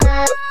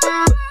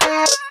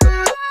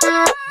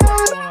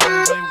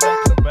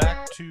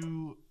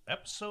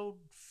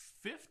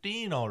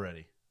15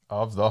 already.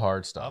 Of the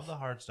hard stuff. Of the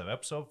hard stuff.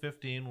 Episode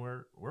 15,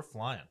 we're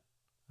flying.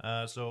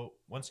 So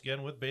once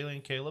again with Bailey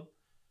and Caleb,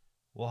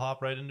 we'll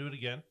hop right into it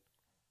again.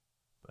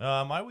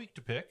 My week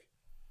to pick.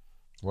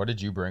 What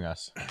did you bring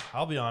us?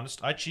 I'll be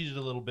honest, I cheated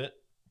a little bit.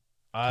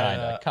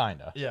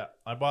 Kinda. Yeah,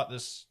 I bought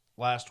this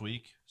last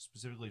week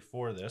specifically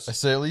for this. I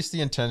say at least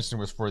the intention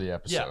was for the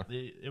episode.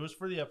 Yeah, it was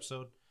for the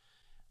episode.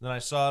 Then I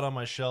saw it on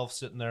my shelf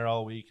sitting there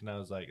all week, and I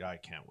was like, I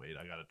can't wait.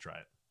 I got to try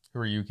it. Who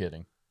are you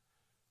kidding?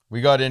 We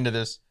got into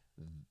this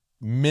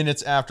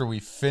minutes after we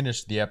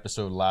finished the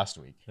episode last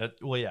week.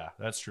 Well, yeah,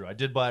 that's true. I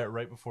did buy it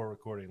right before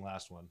recording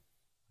last one,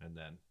 and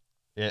then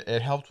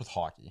it helped with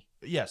hockey.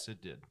 Yes,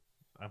 it did.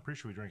 I'm pretty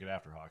sure we drank it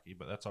after hockey,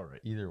 but that's all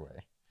right. Either way.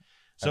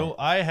 So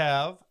I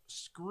have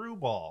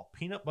SkrewBall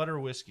peanut butter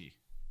whiskey.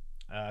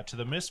 To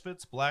the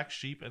Misfits, Black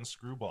Sheep, and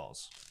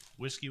SkrewBalls.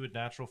 Whiskey with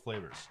natural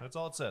flavors. That's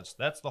all it says.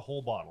 That's the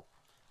whole bottle.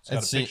 It's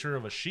got a picture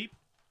of a sheep.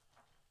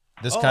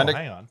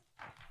 Hang on.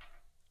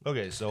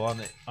 Okay, so on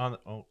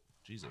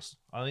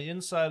the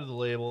inside of the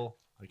label,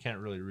 I can't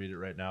really read it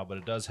right now, but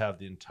it does have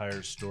the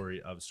entire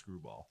story of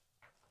SkrewBall.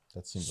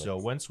 That seems so.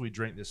 Once we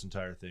drink this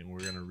entire thing,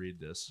 we're gonna read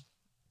this,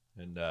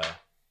 and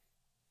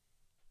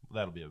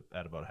that'll be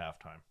at about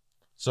halftime.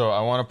 So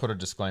I want to put a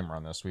disclaimer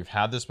on this. We've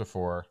had this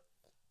before.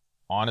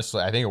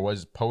 Honestly, I think it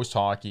was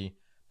post-hockey,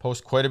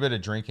 post quite a bit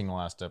of drinking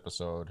last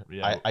episode.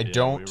 Yeah,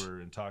 don't... We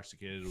were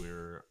intoxicated. We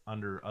were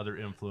under other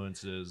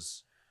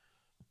influences.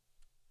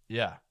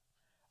 Yeah.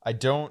 I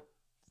don't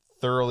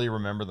thoroughly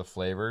remember the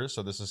flavors,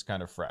 so this is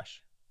kind of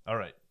fresh. All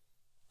right.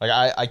 Like,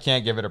 I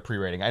can't give it a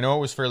pre-rating. I know it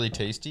was fairly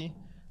tasty,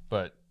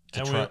 but...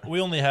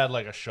 we only had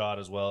like a shot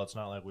as well. It's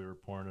not like we were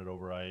pouring it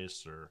over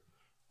ice or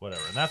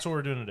whatever. And that's what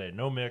we're doing today.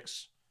 No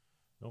mix.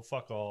 No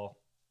fuck all.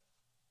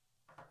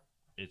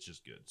 It's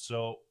just good.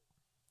 So...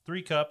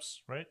 3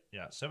 cups, right?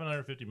 Yeah,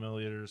 750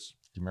 milliliters.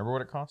 Do you remember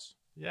what it costs?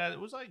 Yeah, it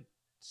was like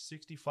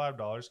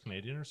 $65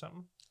 Canadian or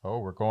something. Oh,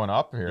 we're going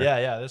up here.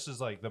 Yeah. This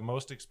is like the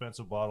most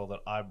expensive bottle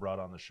that I brought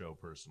on the show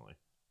personally.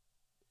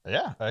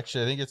 Yeah,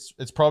 actually, I think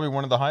it's probably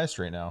one of the highest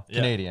right now,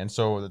 Canadian.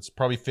 So it's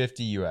probably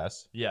 50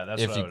 US. Yeah,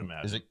 that's what I would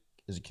imagine.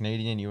 Is it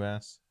Canadian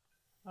US?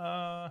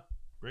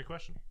 Great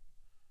question.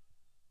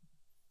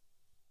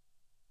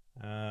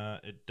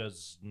 It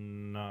does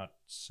not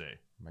say.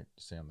 Might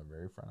say on the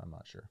very front. I'm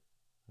not sure.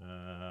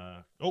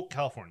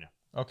 California.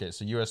 Okay,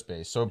 so US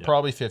based. So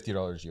probably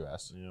 $50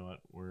 US. You know what?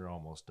 We're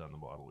almost done the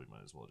bottle. We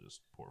might as well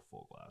just pour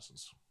full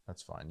glasses.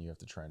 That's fine. You have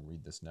to try and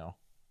read this now.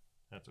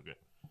 That's okay.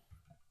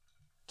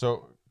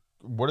 So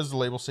what does the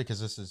label say? Because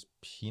this is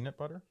peanut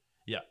butter?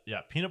 Yeah.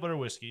 Peanut butter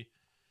whiskey.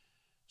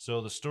 So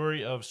the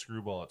story of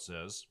SkrewBall, it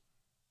says,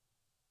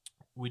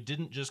 we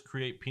didn't just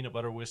create peanut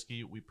butter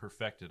whiskey, we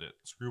perfected it.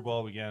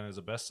 SkrewBall began as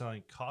a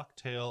best-selling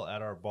cocktail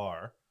at our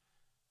bar,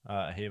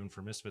 a haven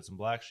for misfits and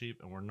black sheep,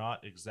 and we're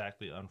not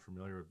exactly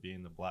unfamiliar with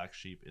being the black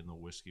sheep in the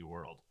whiskey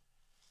world.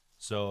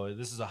 So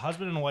this is a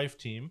husband and wife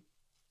team.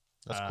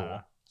 That's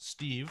cool.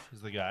 Steve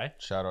is the guy.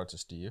 Shout out to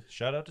Steve.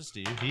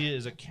 He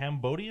is a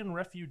Cambodian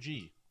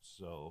refugee,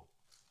 so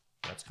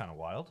that's kind of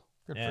wild.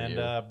 Good for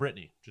you. And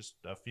Brittany, just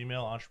a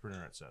female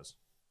entrepreneur, it says.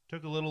 We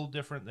look a little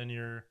different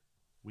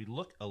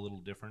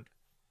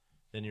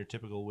than your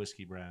typical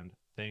whiskey brand.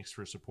 Thanks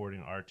for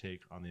supporting our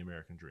take on the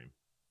American dream.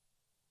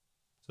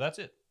 So that's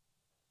it.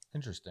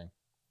 Interesting.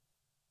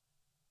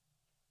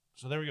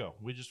 So there we go.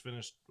 We just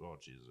finished. Oh,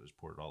 Jesus, I just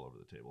poured it all over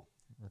the table.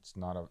 It's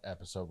not an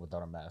episode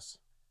without a mess.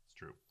 It's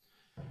true.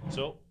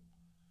 So,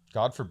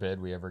 God forbid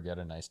we ever get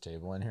a nice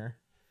table in here.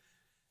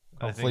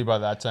 Hopefully by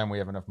that time we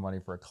have enough money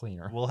for a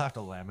cleaner. We'll have to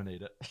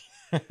laminate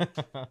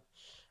it.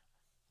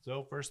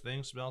 So, first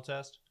thing, smell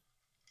test.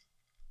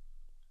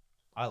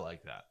 I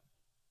like that.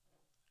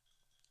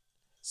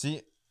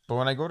 See, but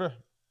when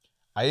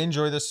I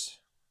enjoy this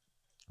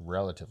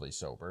relatively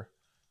sober.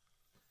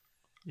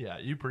 Yeah,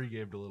 you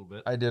pre-gamed a little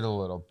bit. I did a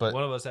little, but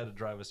one of us had to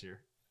drive us here.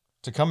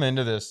 To come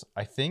into this,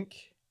 I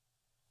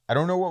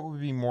don't know what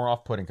would be more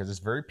off-putting because it's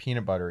very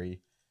peanut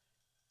buttery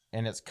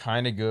and it's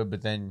kind of good,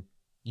 but then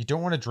you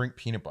don't want to drink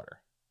peanut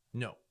butter.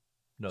 No,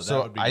 that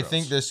so would be I gross.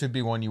 think this would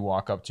be one you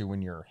walk up to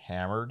when you're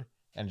hammered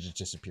and it just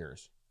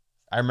disappears.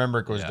 I remember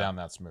it goes down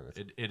that smooth.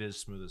 It is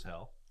smooth as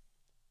hell.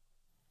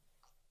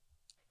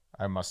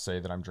 I must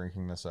say that I'm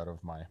drinking this out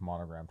of my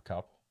monogrammed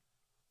cup.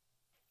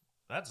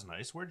 That's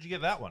nice. Where'd you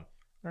get that one?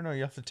 I don't know.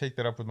 You have to take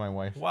that up with my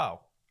wife.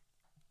 Wow.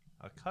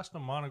 A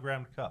custom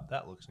monogrammed cup.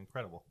 That looks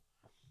incredible.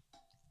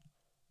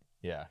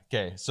 Yeah.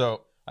 Okay.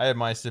 So I had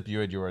my sip. You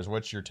had yours.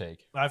 What's your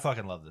take? I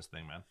fucking love this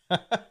thing, man.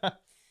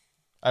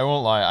 I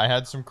won't lie. I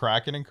had some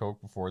Kraken and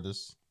Coke before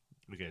this.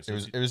 Okay. So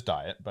it was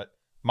diet, but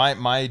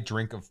my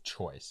drink of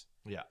choice.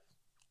 Yeah.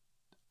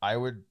 I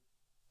would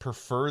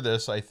prefer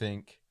this, I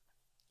think,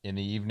 in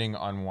the evening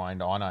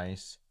unwind on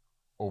ice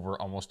over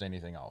almost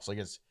anything else. Like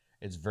it's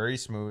very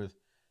smooth.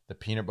 The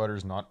peanut butter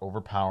is not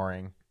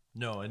overpowering.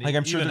 No, and like,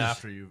 I'm sure even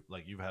after you've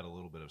had a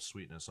little bit of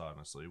sweetness,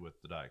 honestly,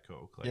 with the Diet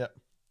Coke. Yeah.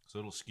 So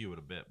it'll skew it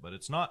a bit, but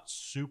it's not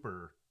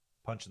super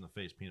punch in the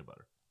face peanut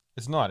butter.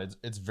 It's not.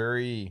 It's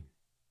very.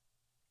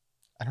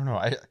 I don't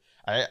know.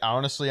 I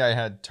honestly, I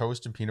had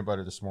toast and peanut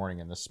butter this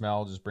morning, and the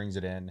smell just brings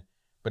it in.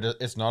 But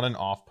it's not an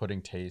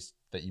off-putting taste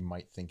that you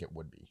might think it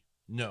would be.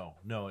 No,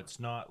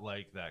 it's not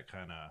like that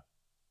kind of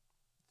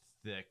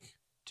thick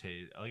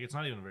taste. Like, it's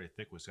not even a very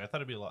thick whiskey. I thought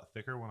it'd be a lot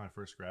thicker when I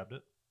first grabbed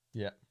it.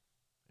 Yeah.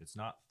 It's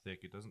not thick.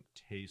 It doesn't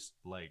taste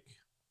like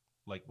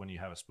when you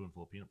have a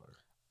spoonful of peanut butter.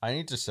 I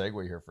need to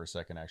segue here for a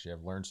second. Actually,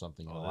 I've learned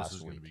something in the last week. This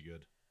is going to be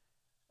good.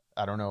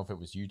 I don't know if it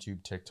was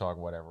YouTube, TikTok,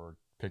 whatever.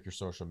 Pick your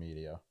social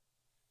media.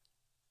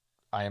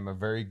 I am a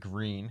very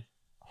green,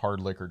 hard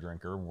liquor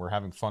drinker. We're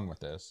having fun with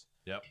this.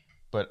 Yep.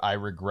 But I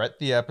regret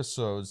the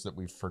episodes that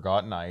we've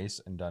forgotten ice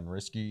and done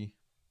risky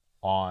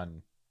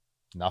on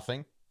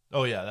nothing.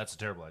 Oh, yeah, that's a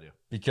terrible idea.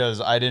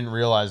 Because I didn't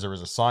realize there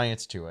was a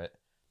science to it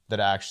that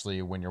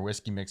actually, when your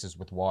whiskey mixes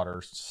with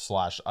water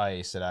 /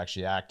 ice, it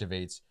actually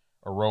activates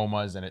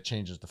aromas and it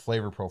changes the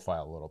flavor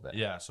profile a little bit.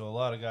 Yeah, so a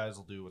lot of guys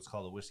will do what's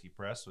called a whiskey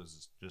press, so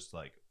it's just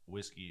like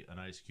whiskey, an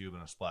ice cube,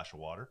 and a splash of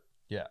water.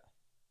 Yeah.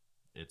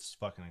 It's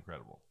fucking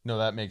incredible. No,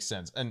 that makes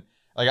sense. And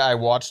like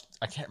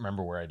I can't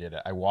remember where I did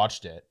it. I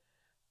watched it.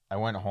 I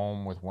went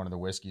home with one of the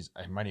whiskeys.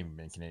 I might even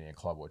been Canadian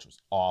Club, which was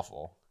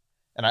awful.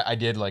 And I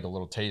did like a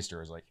little taster.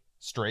 It was like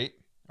straight,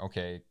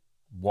 okay,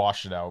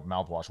 wash it out,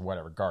 mouthwash,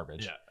 whatever,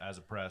 garbage. Yeah, as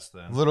a press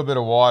then. A little bit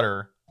of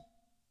water,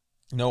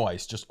 no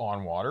ice, just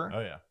on water. Oh,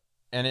 yeah.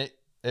 And it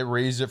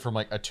raised it from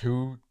like a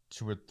 2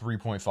 to a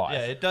 3.5. Yeah,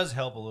 it does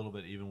help a little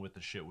bit even with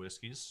the shit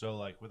whiskeys. So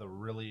like with a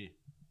really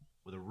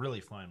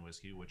fine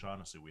whiskey, which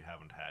honestly we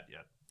haven't had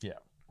yet. Yeah.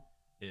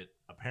 It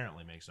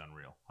apparently makes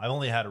unreal. I've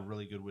only had a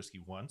really good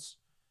whiskey once.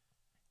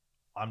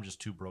 I'm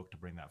just too broke to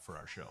bring that for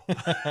our show.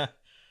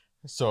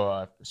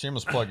 So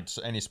shameless plug,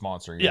 any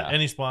sponsor. Yeah,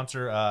 any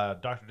sponsor.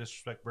 Dr.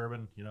 Disrespect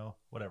Bourbon,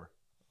 whatever.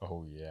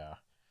 Oh, yeah.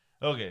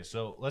 Okay,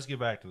 so let's get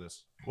back to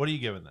this. What are you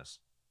giving this?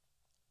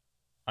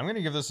 I'm going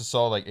to give this a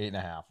solid like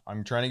 8.5.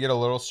 I'm trying to get a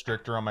little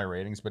stricter on my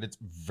ratings, but it's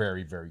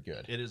very, very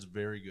good. It is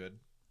very good.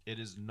 It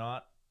is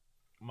not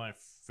my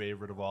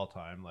favorite of all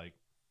time. Like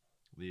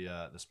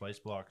the Spice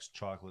Box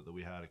chocolate that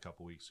we had a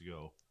couple weeks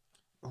ago.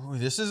 Ooh,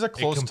 this is a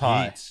close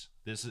tie.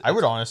 I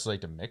would honestly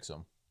like to mix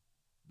them.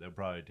 They'll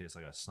probably taste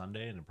like a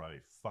sundae, and they're probably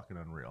fucking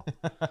unreal.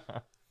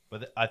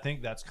 But I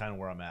think that's kind of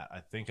where I'm at. I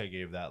think I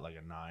gave that like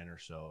a 9 or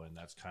so, and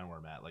that's kind of where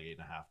I'm at, like 8.5,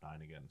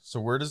 9 again.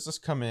 So where does this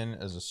come in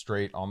as a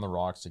straight on the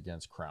rocks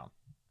against Crown?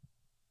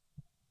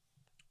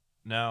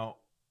 Now,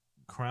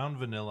 Crown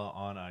Vanilla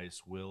on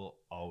ice will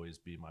always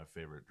be my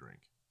favorite drink.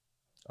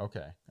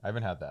 Okay, I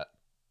haven't had that.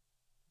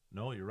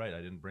 No, you're right.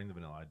 I didn't bring the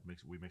vanilla.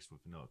 We mixed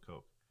with vanilla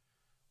Coke.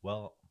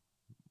 Well,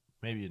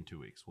 maybe in 2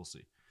 weeks. We'll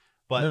see.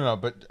 But no,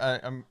 but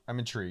I'm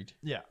intrigued.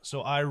 Yeah,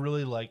 so I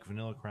really like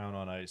Vanilla Crown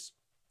on ice.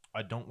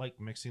 I don't like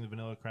mixing the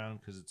Vanilla Crown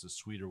because it's a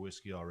sweeter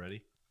whiskey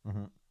already.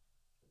 Mm-hmm.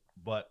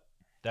 But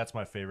that's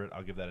my favorite.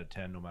 I'll give that a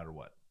 10 no matter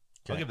what.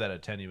 Okay. I'll give that a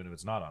 10 even if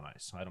it's not on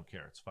ice. I don't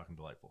care. It's fucking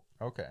delightful.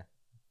 Okay.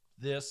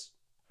 This,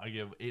 I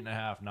give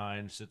 8.5,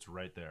 9, sits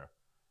right there.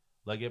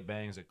 Like it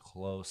bangs a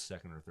close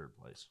second or third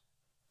place.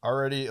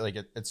 Already, like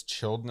it's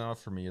chilled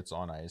enough for me. It's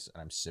on ice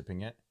and I'm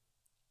sipping it.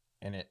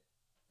 And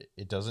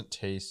it doesn't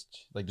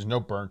taste, like there's no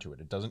burn to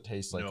it. It doesn't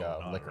taste like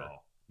a liquor. At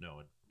all.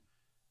 No,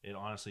 it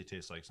honestly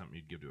tastes like something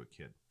you'd give to a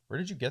kid. Where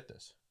did you get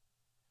this?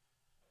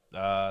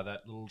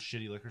 That little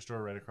shitty liquor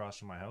store right across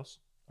from my house.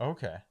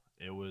 Okay.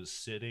 It was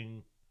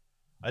sitting.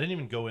 I didn't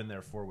even go in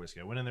there for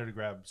whiskey. I went in there to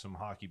grab some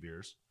hockey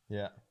beers.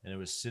 Yeah. And it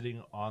was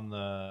sitting on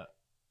the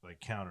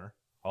counter.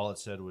 All it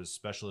said was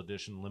special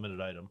edition,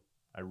 limited item.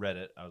 I read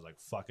it. I was like,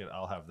 fuck it,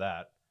 I'll have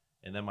that.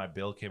 And then my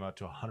bill came out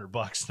to $100,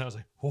 and I was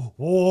like,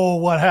 whoa,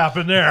 what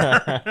happened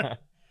there?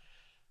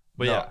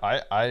 But no,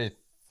 yeah, I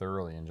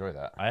thoroughly enjoy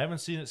that. I haven't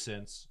seen it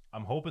since.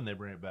 I'm hoping they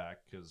bring it back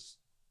because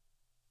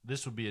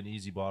this would be an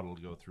easy bottle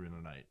to go through in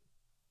a night.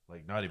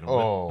 Like not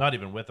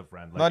even with a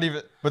friend. Like, not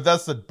even. But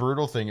that's the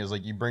brutal thing is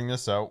like you bring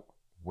this out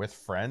with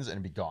friends and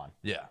it'd be gone.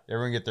 Yeah,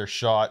 everyone get their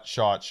shot,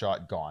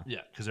 gone.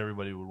 Yeah, because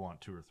everybody would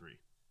want 2 or 3.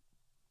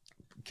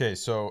 Okay,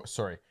 so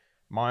sorry,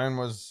 mine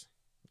was.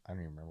 I don't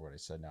even remember what I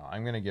said now.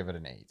 I'm gonna give it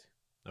an 8.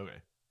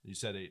 Okay, you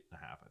said 8.5,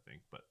 I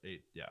think, but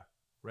 8, yeah,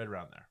 right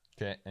around there.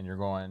 Okay, and you're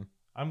going.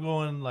 I'm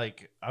going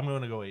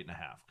to go 8.5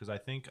 because I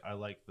think I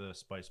like the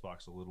Spice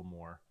Box a little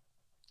more.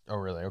 Oh,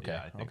 really? Okay.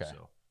 Yeah, I think okay.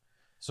 so.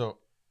 So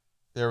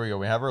there we go.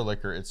 We have our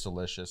liquor. It's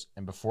delicious.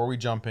 And before we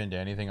jump into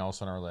anything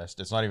else on our list,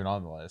 it's not even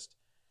on the list.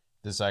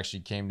 This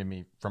actually came to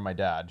me from my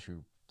dad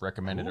who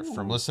recommended it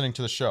from listening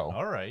to the show.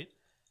 All right.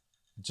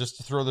 Just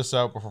to throw this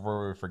out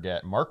before we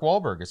forget, Mark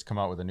Wahlberg has come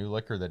out with a new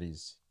liquor that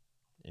he's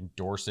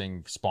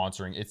endorsing,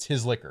 sponsoring. It's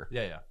his liquor.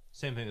 Yeah.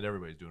 Same thing that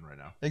everybody's doing right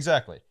now.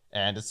 Exactly.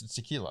 And it's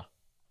tequila.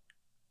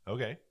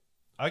 Okay.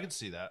 I could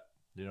see that.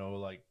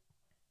 Like,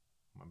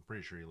 I'm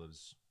pretty sure he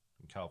lives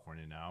in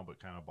California now, but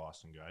kind of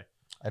Boston guy.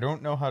 I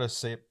don't know how to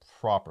say it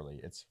properly.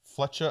 It's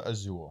Flecha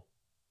Azul.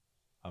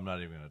 I'm not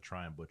even going to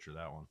try and butcher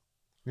that one.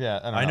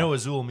 Yeah, I know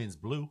Azul means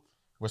blue.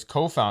 Was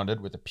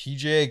co-founded with a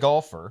PGA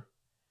golfer,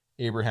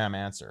 Abraham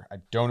Answer. I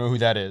don't know who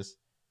that is,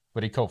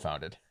 but he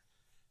co-founded.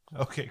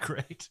 Okay,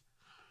 great.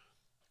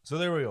 So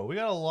there we go. We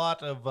got a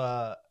lot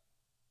of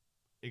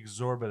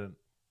exorbitant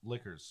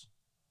liquors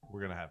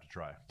we're gonna have to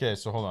try. Okay,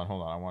 so hold on.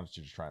 I wanted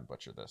you to try and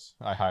butcher this.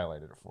 I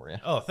highlighted it for you.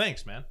 Oh,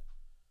 thanks, man.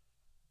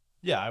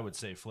 Yeah, I would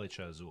say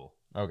Flecha Azul.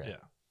 Okay. Yeah.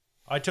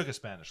 I took a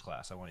Spanish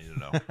class. I want you to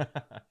know.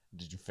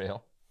 Did you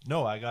fail?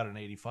 No, I got an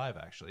 85,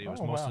 actually. It was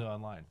mostly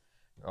online.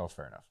 Oh,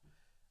 fair enough.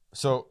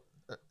 So,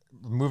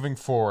 moving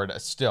forward,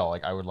 still,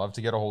 like, I would love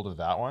to get a hold of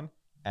that one.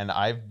 And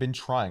I've been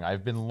trying.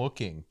 I've been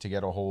looking to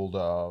get a hold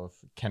of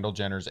Kendall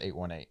Jenner's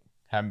 818.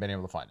 Haven't been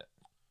able to find it.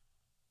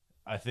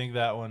 I think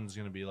that one's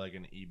going to be like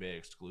an eBay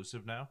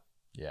exclusive now.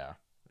 Yeah.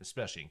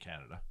 Especially in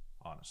Canada,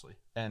 honestly.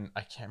 And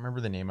I can't remember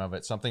the name of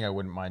it. Something I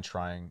wouldn't mind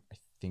trying. I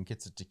think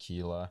it's a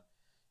tequila.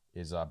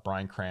 Is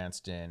Bryan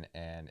Cranston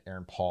and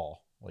Aaron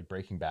Paul, like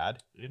Breaking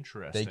Bad.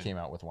 Interesting. They came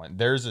out with one.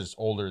 Theirs is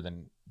older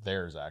than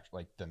theirs, actually,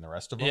 like than the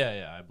rest of them.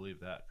 Yeah, I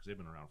believe that because they've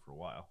been around for a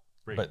while.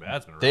 Breaking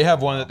Bad's been around. They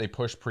have one that they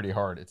push pretty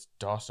hard. It's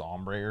Dos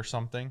Hombre or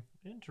something.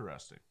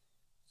 Interesting.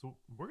 So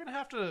we're gonna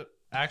have to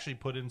actually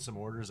put in some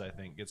orders. I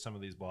think get some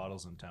of these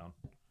bottles in town.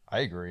 I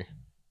agree.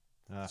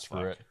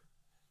 Screw it.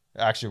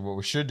 Actually, what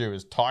we should do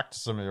is talk to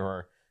some of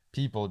our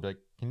people. Be like,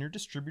 can your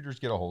distributors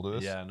get a hold of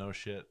this? Yeah, no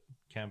shit.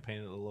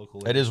 Campaign at the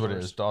local. It is what it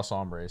is. Dos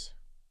Hombres.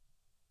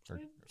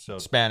 So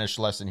Spanish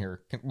lesson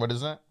here. What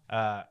is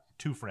that?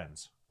 Two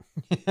friends.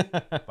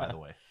 By the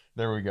way.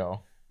 There we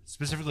go.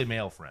 Specifically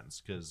male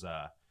friends, because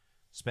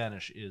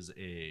Spanish is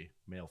a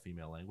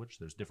male-female language.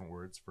 There's different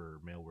words for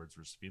male words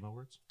versus female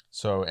words.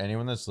 So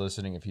anyone that's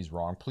listening, if he's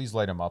wrong, please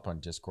light him up on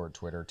Discord,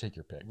 Twitter. Take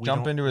your pick.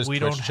 Jump into his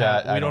Twitch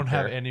chat. We don't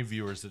have any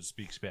viewers that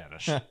speak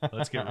Spanish.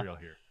 Let's get real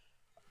here.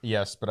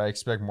 Yes, but I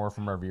expect more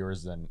from our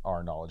viewers than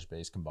our knowledge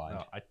base combined.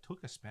 No, I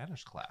took a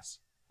Spanish class.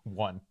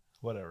 One.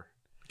 Whatever.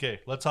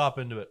 Okay, let's hop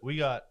into it.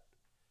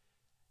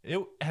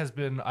 It has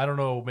been, I don't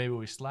know, maybe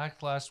we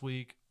slacked last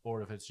week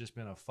or if it's just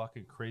been a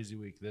fucking crazy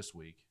week this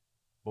week.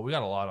 But we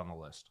got a lot on the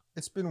list.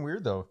 It's been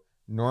weird, though.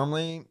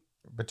 Normally,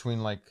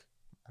 between I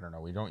don't know,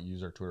 we don't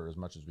use our Twitter as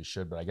much as we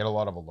should, but I get a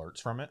lot of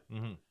alerts from it.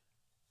 Mm-hmm.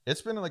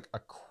 It's been like a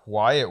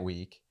quiet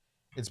week.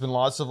 It's been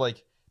lots of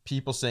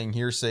people saying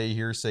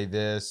hearsay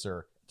this,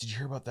 or did you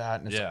hear about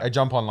that? And I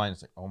jump online.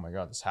 It's like, oh my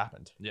God, this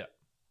happened. Yeah.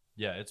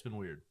 Yeah, it's been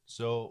weird.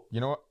 So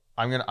you know what?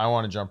 I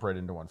want to jump right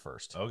into one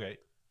first. Okay.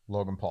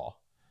 Logan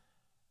Paul.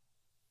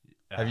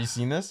 Have you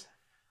seen this?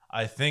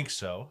 I think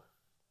so.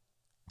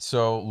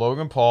 So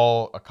Logan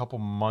Paul, a couple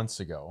months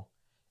ago,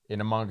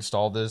 in amongst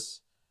all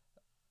this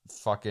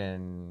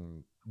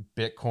fucking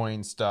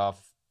Bitcoin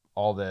stuff,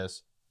 all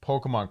this,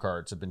 Pokemon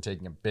cards have been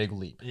taking a big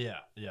leap. Yeah.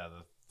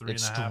 The 3.5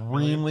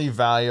 extremely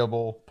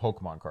valuable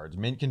Pokemon cards,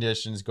 mint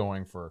conditions,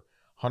 going for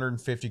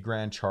 150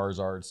 grand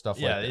Charizard, stuff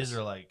like this. Yeah, these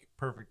are like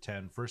perfect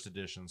 10 first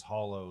editions,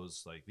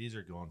 hollows. Like these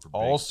are going for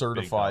all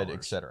certified,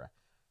 etc.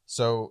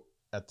 So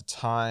at the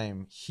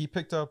time, he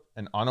picked up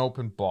an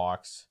unopened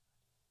box,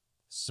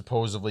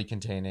 supposedly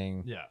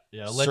containing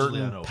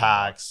certain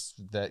packs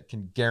that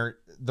can guarantee.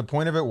 The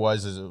point of it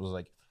was it was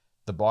like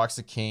the box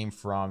that came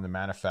from the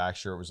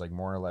manufacturer was like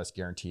more or less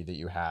guaranteed that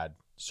you had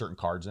certain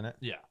cards in it.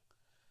 Yeah.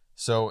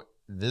 So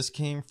this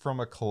came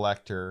from a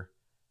collector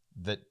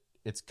that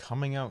it's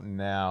coming out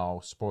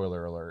now.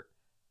 Spoiler alert!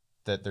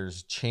 That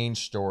there's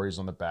changed stories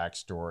on the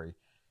backstory.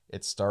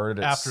 It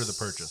started after the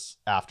purchase.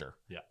 After.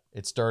 Yeah.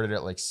 It started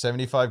at like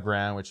 75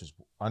 grand, which is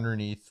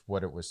underneath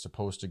what it was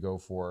supposed to go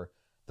for.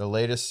 The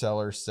latest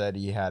seller said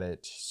he had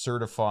it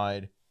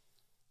certified.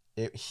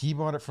 He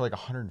bought it for like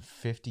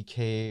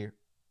 150K,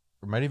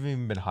 or might have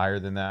even been higher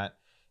than that.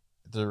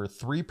 There were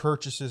 3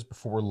 purchases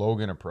before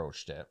Logan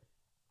approached it.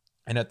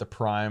 And at the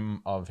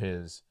prime of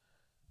his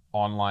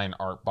online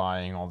art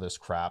buying, all this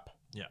crap.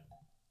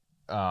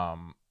 Yeah.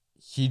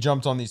 He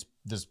jumped on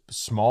this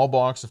small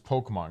box of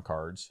Pokemon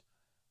cards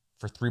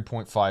for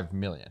 3.5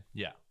 million.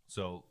 Yeah.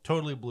 So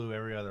totally blew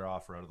every other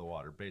offer out of the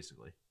water,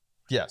 basically.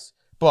 Yes.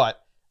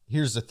 But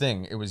here's the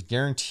thing. It was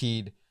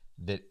guaranteed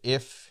that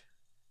if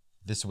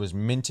this was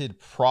minted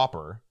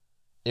proper,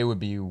 it would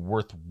be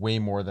worth way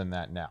more than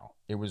that now.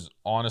 It was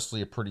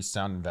honestly a pretty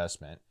sound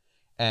investment.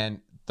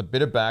 And the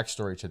bit of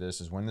backstory to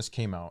this is when this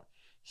came out,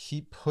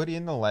 he put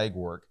in the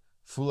legwork,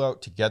 flew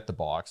out to get the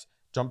box,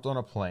 jumped on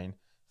a plane,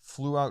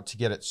 flew out to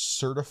get it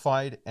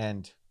certified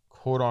and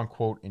quote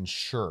unquote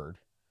insured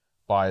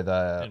by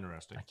the...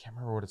 Interesting. I can't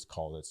remember what it's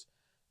called. It's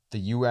the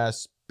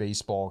U.S.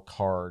 baseball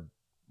card.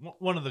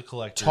 One of the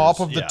collectors. Top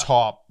of the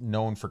top,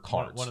 known for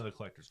cards. One of the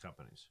collectors'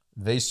 companies.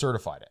 They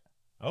certified it.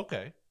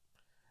 Okay.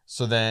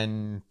 So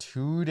then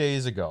 2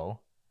 days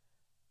ago,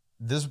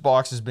 this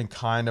box has been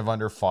kind of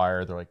under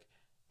fire. They're like,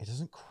 it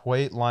doesn't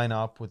quite line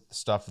up with the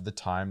stuff at the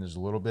time. There's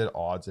a little bit of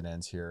odds and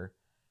ends here.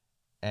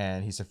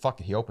 And he said, fuck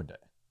it. He opened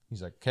it.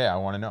 He's like, okay, I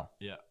want to know.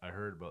 Yeah, I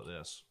heard about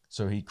this.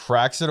 So he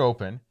cracks it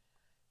open.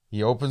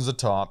 He opens the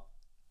top.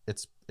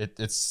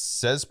 It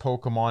says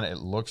Pokemon. It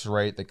looks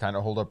right. They kind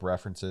of hold up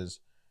references.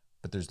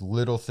 But there's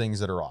little things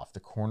that are off. The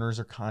corners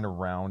are kind of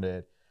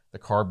rounded. The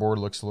cardboard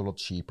looks a little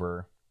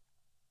cheaper.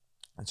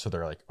 And so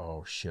they're like,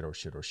 oh shit, oh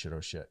shit, oh shit,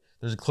 oh shit.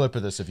 There's a clip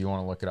of this if you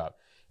want to look it up.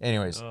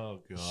 Anyways,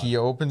 he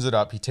opens it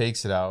up. He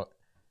takes it out.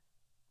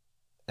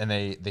 And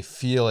they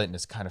feel it and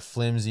it's kind of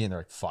flimsy. And they're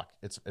like, fuck,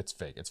 it's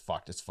fake. It's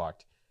fucked. It's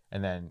fucked.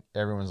 And then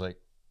everyone's like,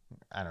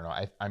 I don't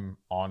know. I'm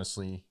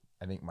honestly,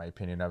 I think my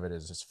opinion of it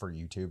is it's for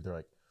YouTube. They're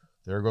like,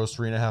 there goes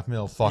 3.5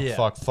 mil. Fuck, Yeah.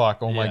 fuck, fuck.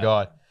 Oh my Yeah.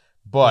 God.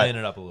 Playing But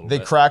it up a little they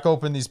bit. crack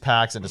open these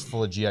packs and it's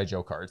full of G.I.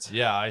 Joe cards.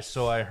 Yeah,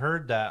 I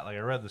heard that. Like, I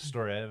read the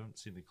story. I haven't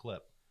seen the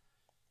clip.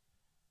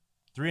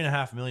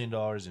 $3.5 million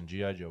in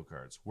G.I. Joe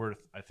cards, worth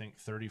I think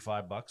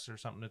 $35 or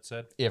something. It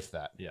said, If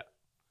that. yeah.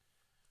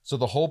 So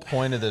the whole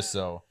point of this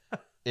though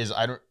is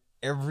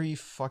every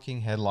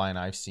fucking headline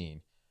I've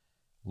seen,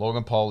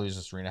 Logan Paul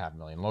loses 3.5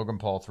 million. Logan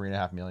Paul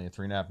 3.5 million.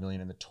 3.5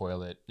 million in the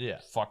toilet. Yeah.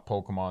 Fuck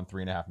Pokemon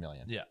 3.5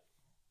 million. Yeah.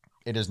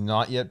 It has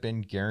not yet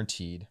been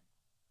guaranteed.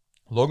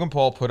 Logan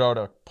Paul put out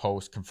a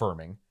post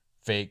confirming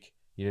fake.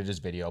 He did his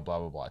video. Blah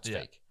blah blah. It's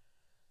fake.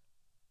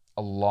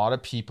 A lot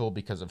of people,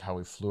 because of how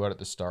he flew out at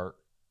the start,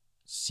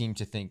 seem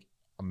to think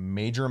a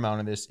major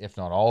amount of this, if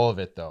not all of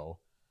it, though,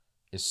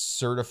 is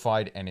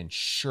certified and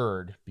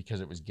insured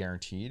because it was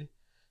guaranteed.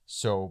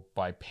 So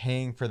by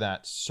paying for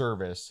that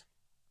service,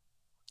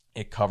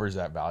 it covers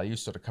that value.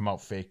 So to come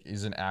out fake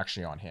isn't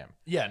actually on him.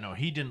 Yeah, no,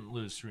 he didn't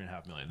lose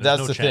 $3.5 million.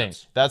 That's the thing.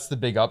 That's the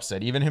big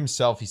upset. Even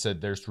himself, he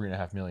said there's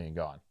 3.5 million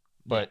gone.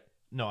 But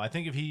no, I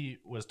think if he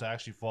was to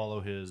actually follow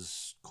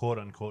his quote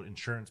unquote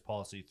insurance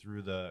policy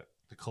through the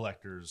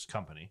collector's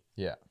company,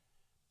 yeah,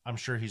 I'm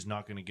sure he's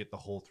not going to get the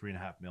whole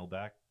 3.5 mil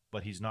back,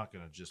 but he's not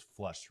going to just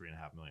flush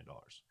 $3.5 million.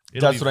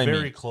 It'll That's what I be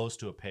very mean. close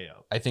to a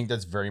payout. I think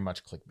that's very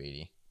much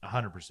clickbaity.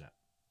 100%.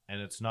 And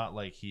it's not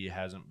like he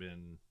hasn't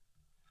been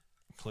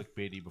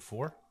clickbaity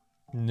before.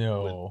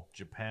 No. With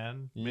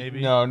Japan, maybe?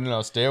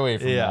 No. Stay away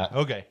from that.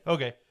 Okay.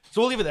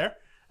 So we'll leave it there.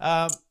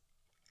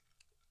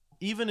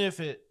 Even if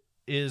it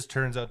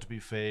turns out to be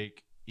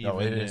fake. No,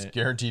 it is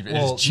guaranteed. It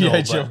Well, is G.I.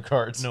 no, Joe but-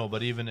 cards. No,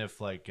 but even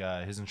if like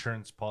his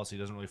insurance policy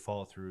doesn't really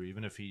follow through,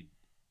 even if he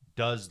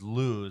does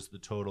lose the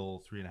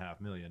total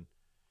 3.5 million,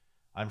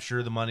 I'm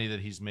sure the money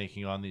that he's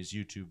making on these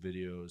YouTube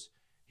videos,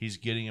 he's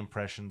getting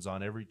impressions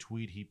on every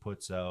tweet he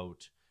puts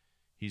out.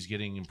 He's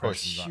getting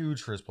impressions It's on.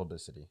 huge for his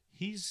publicity.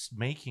 He's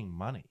making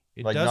money.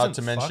 It Like, not doesn't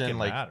to mention, fucking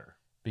like, matter.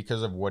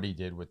 Because of what he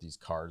did with these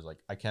cards, like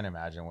I can't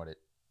imagine what it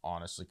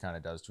honestly kind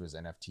of does to his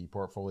NFT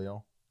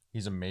portfolio.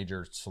 He's a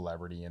major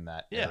celebrity in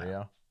that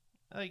area.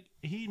 Like,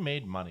 he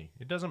made money.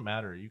 It doesn't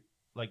matter. You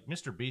like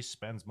Mr. Beast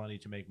spends money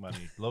to make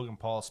money. Logan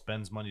Paul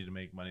spends money to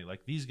make money.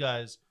 Like, these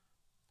guys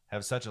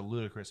have such a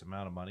ludicrous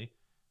amount of money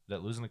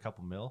that losing a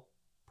couple mil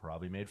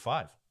probably made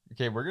 5.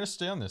 Okay, we're gonna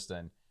stay on this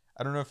then.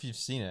 I don't know if you've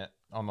seen it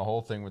on the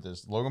whole thing with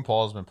this. Logan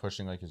Paul has been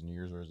pushing like his New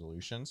Year's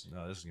resolutions.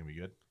 No, this is gonna be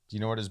good. Do you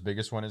know what his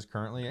biggest one is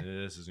currently?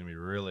 This is gonna be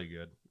really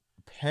good.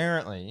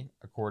 Apparently,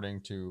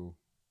 according to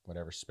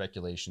whatever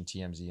speculation,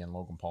 TMZ and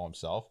Logan Paul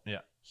himself, Yeah.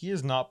 he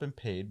has not been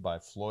paid by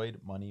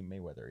Floyd Money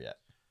Mayweather yet.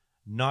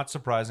 Not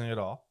surprising at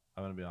all.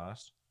 I'm gonna be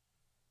honest.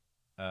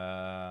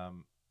 I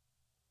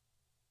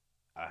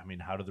mean,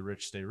 how do the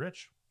rich stay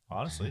rich?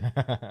 Honestly.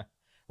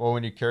 Well,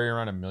 when you carry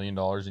around $1 million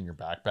in your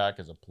backpack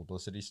as a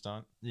publicity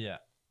stunt. Yeah.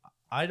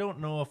 I don't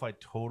know if I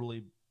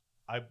totally.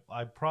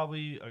 I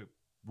probably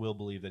will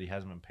believe that he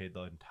hasn't been paid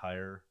the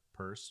entire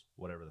purse,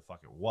 whatever the fuck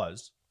it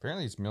was.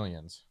 Apparently, it's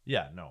millions.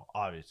 Yeah, no,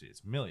 obviously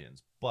it's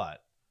millions,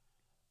 but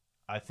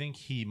I think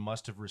he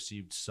must have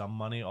received some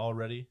money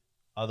already.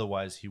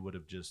 Otherwise, he would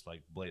have just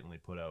like blatantly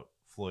put out,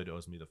 Floyd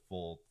owes me the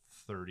full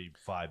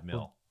 35 mil.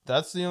 Well,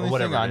 that's the only Or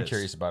whatever thing it I'm is.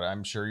 curious about.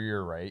 I'm sure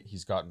you're right.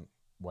 He's gotten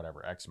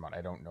whatever X amount.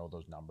 I don't know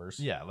those numbers.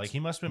 Yeah, like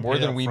he must have been More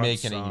paid than up we front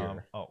make in a some-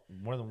 year. Oh,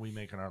 more than we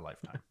make in our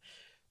lifetime.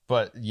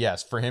 But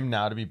yes, for him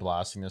now to be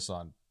blasting this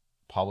on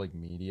public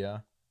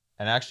media,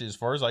 and actually, as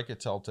far as I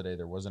could tell today,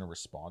 there wasn't a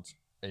response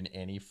in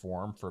any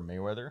form for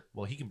Mayweather.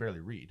 Well, he can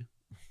barely read.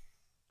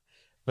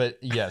 But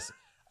yes,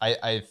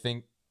 I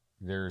think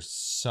there's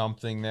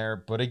something there.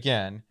 But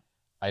again,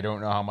 I don't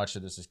know how much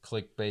of this is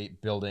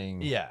clickbait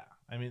building. Yeah,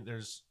 I mean,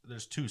 there's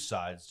 2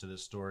 sides to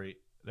this story.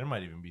 There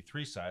might even be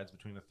 3 sides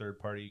between the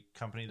third-party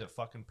company that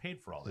fucking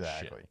paid for all this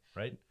Exactly. shit,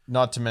 right?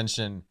 Not to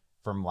mention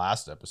from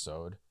last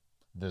episode,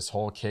 this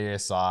whole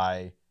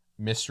KSI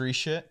mystery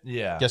shit.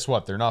 Yeah. Guess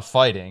what? They're not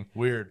fighting.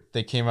 Weird.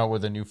 They came out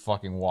with a new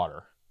fucking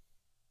water.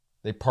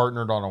 They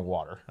partnered on a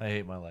water. I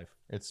hate my life.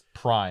 It's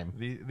prime.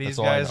 These That's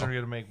all I guys know. are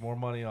going to make more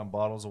money on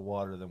bottles of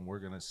water than we're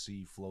going to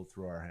see flow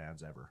through our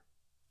hands ever.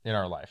 In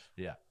our life.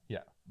 Yeah.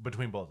 Yeah.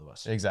 Between both of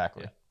us.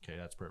 Exactly. Yeah. Okay,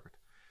 that's perfect.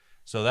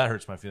 So that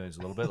hurts my feelings a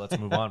little bit. Let's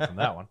move on from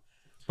that one.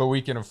 But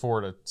we can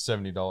afford a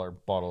 $70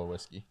 bottle of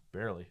whiskey.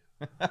 Barely.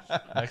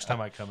 Next time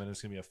I come in,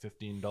 it's going to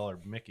be a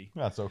 $15 Mickey.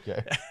 That's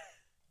okay.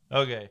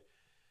 Okay.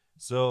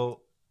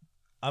 So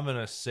I'm going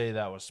to say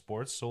that was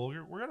sports. So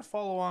we're going to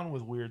follow on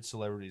with weird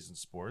celebrities in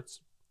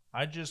sports.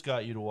 I just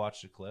got you to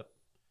watch the clip.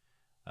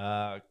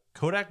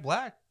 Kodak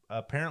Black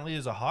apparently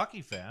is a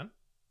hockey fan.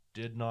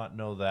 Did not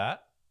know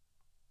that.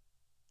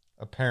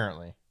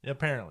 Apparently.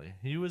 Apparently.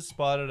 He was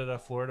spotted at a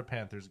Florida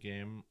Panthers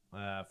game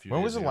a few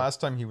When days was the ago.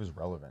 last time he was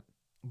relevant?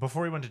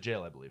 Before he went to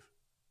jail, I believe.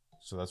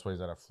 So that's why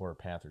he's at a Florida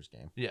Panthers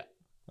game. Yeah.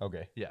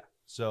 Okay. Yeah.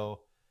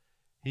 So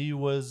he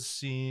was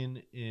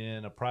seen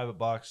in a private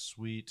box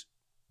suite,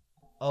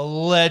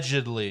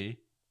 allegedly.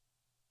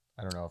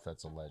 I don't know if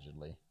that's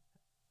allegedly.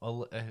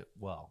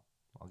 Well,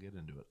 I'll get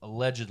into it.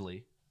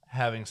 Allegedly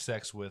having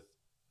sex with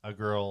a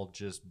girl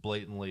just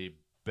blatantly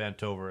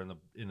bent over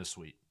in the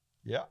suite.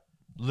 Yeah.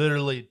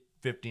 Literally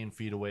 15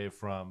 feet away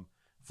from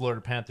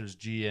Florida Panthers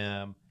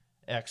GM,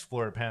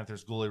 ex-Florida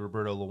Panthers goalie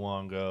Roberto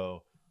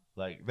Luongo.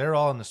 Like, they're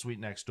all in the suite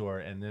next door,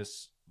 and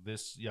this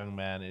young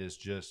man is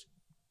just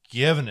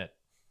giving it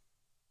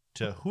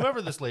to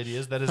whoever this lady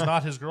is that is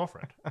not his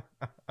girlfriend.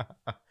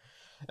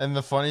 And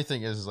the funny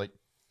thing is like,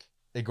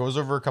 it goes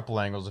over a couple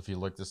angles if you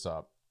look this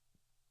up.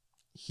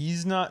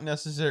 He's not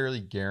necessarily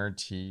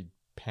guaranteed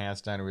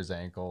pants down to his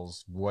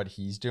ankles what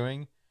he's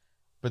doing,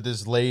 but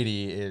this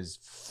lady is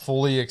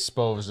fully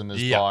exposed in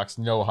this box,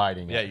 no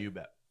hiding it. Yeah, you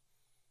bet.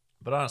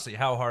 But honestly,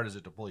 how hard is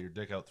it to pull your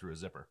dick out through a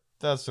zipper?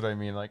 That's what I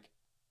mean. Like,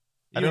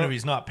 even if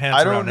he's not pants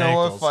I around don't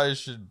know ankles. if I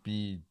should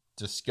be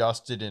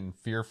disgusted and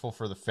fearful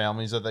for the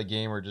families of that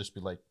game or just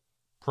be like,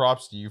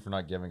 props to you for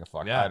not giving a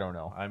fuck. Yeah, I don't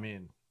know. I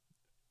mean,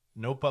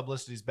 no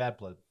publicity is bad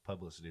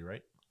publicity,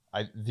 right?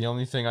 The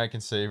only thing I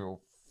can say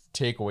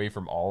take away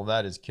from all of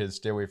that is kids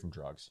stay away from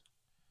drugs.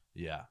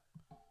 Yeah.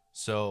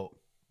 So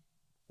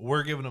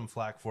we're giving him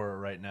flack for it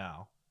right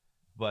now,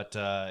 but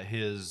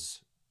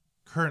his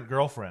current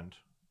girlfriend,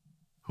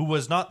 who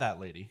was not that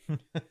lady,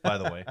 by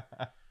the way,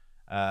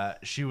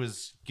 she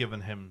was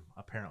giving him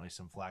apparently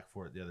some flack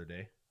for it the other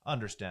day,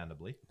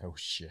 understandably. Oh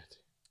shit.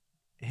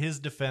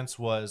 His defense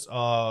was,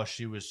 oh,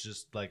 she was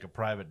just like a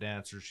private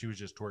dancer. She was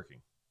just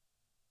twerking.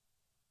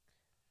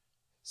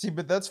 See,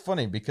 but that's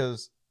funny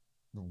because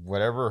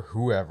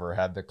whoever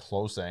had the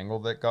close angle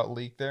that got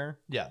leaked there.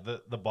 Yeah,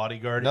 the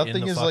bodyguard Nothing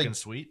in the is fucking like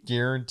suite.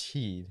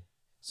 Guaranteed.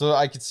 So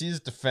I could see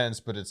his defense,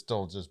 but it's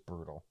still just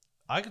brutal.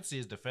 I could see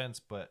his defense,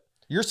 but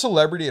You're a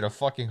celebrity at a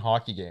fucking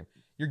hockey game.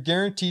 You're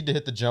guaranteed to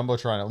hit the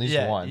Jumbotron at least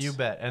once. You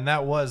bet. And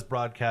that was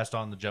broadcast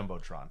on the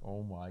Jumbotron.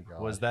 Oh my God.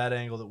 Was that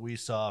angle that we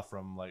saw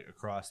from like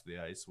across the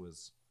ice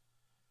was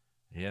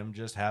him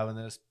just having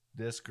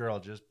this girl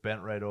just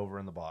bent right over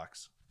in the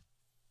box.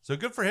 So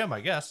good for him,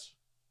 I guess.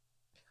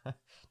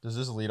 Does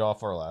this lead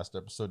off our last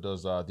episode?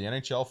 Does the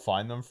NHL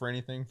fine them for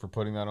anything for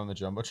putting that on the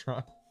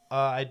Jumbotron?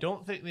 I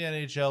don't think the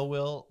NHL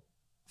will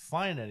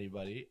fine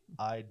anybody.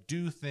 I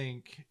do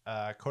think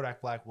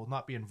Kodak Black will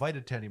not be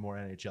invited to any more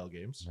NHL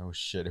games. No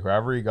shit.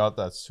 Whoever he got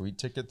that sweet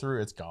ticket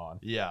through, it's gone.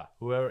 Yeah,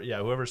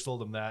 whoever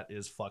sold him that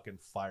is fucking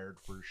fired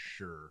for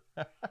sure.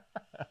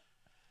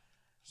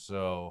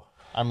 So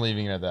I'm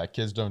leaving it at that.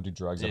 Kids don't do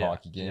drugs at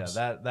hockey games.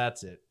 Yeah,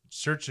 that's it.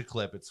 Search the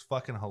clip. It's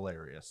fucking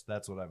hilarious.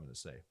 That's what I'm going to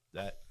say.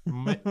 That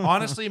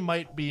honestly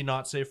might be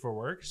not safe for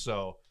work,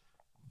 so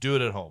do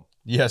it at home.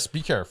 Yes,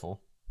 be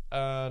careful.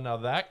 Now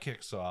that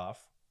kicks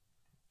off.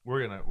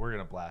 We're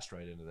gonna blast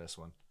right into this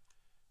one.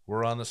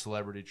 We're on the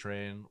celebrity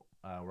train.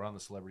 We're on the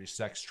celebrity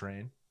sex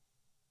train.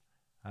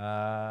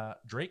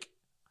 Drake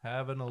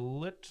having a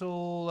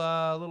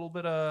little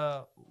bit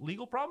of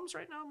legal problems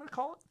right now. I'm gonna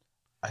call it.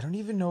 I don't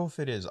even know if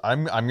it is.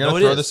 I'm gonna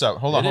throw this out.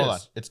 Hold on.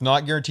 It's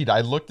not guaranteed.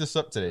 I looked this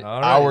up today,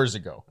 hours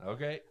ago.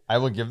 Okay. I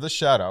will give the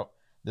shout out.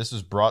 This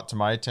was brought to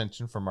my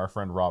attention from our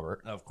friend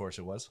Robert. Of course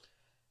it was.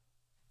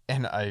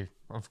 And I,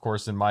 of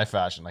course, in my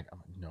fashion, like,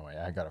 no way,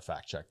 I gotta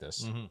fact check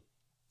this. Mm-hmm.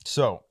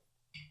 So,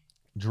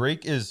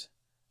 Drake is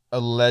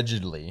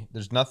allegedly,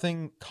 there's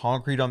nothing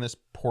concrete on this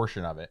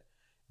portion of it,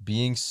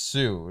 being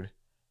sued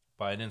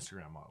by an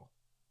Instagram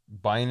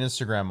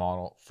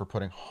model for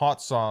putting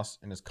hot sauce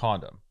in his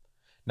condom.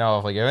 Now,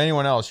 if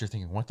anyone else, you're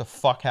thinking, what the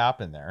fuck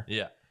happened there?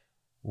 Yeah.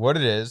 What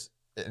it is,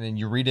 and then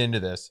you read into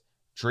this,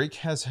 Drake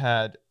has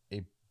had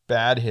a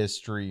bad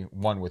history,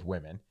 one with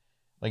women.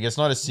 Like, it's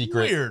not a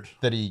secret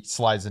that he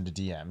slides into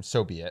DMs.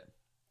 So be it.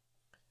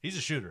 He's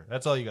a shooter.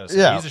 That's all you gotta say.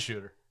 Yeah. He's a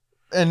shooter.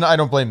 And I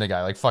don't blame the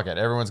guy. Like, fuck it.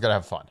 Everyone's got to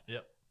have fun.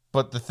 Yep.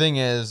 But the thing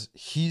is,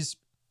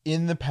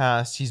 in the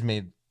past, he's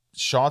made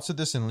shots of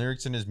this and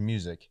lyrics in his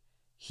music.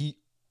 He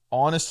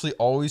honestly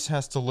always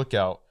has to look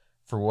out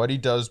for what he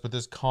does with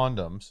his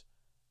condoms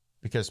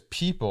because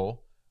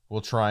people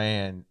will try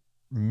and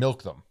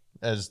milk them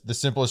as the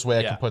simplest way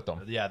I can put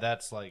them. Yeah,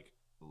 that's like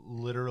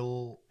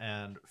literal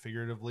and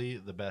figuratively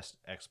the best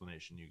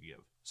explanation you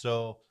give.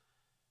 So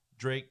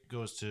Drake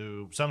goes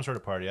to some sort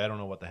of party. I don't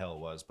know what the hell it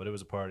was, but it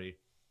was a party.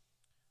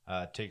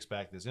 Takes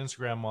back this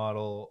Instagram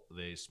model.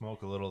 They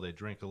smoke a little. They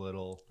drink a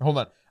little. Hold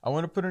on. I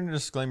want to put in a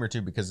disclaimer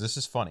too because this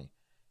is funny.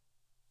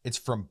 It's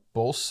from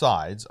both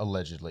sides,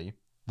 allegedly,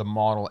 the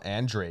model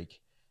and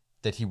Drake,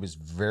 that he was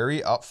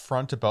very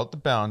upfront about the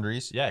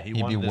boundaries. Yeah,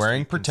 he'd be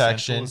wearing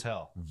protection. As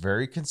hell.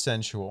 Very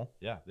consensual.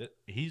 Yeah,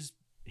 he's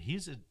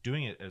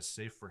doing it as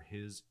safe for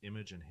his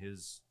image and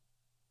his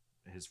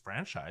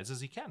franchise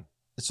as he can.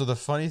 So the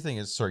funny thing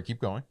is, sorry,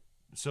 keep going.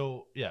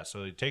 So yeah,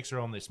 so he takes her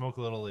home. They smoke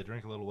a little. They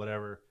drink a little.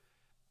 Whatever.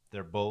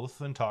 They're both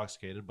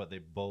intoxicated, but they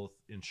both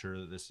ensure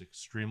that this is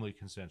extremely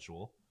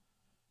consensual.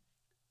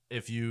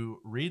 If you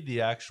read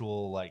the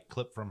actual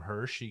clip from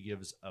her, she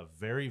gives a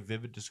very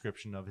vivid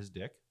description of his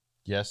dick.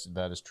 Yes,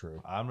 that is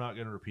true. I'm not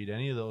going to repeat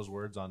any of those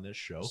words on this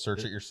show.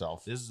 Search it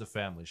yourself. This is a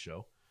family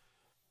show.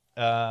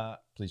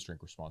 Please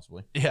drink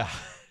responsibly. Yeah.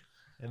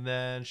 And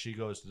then she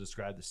goes to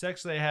describe the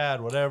sex they had,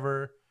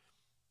 whatever.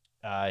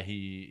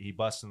 He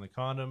busts in the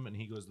condom and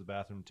he goes to the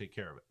bathroom to take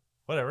care of it.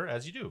 Whatever,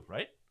 as you do,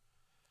 right?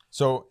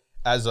 So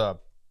as a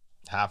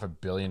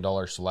 $500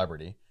 million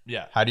celebrity,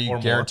 Yeah. how do you or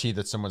more. guarantee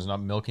that someone's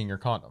not milking your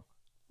condom?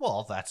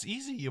 Well, that's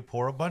easy. You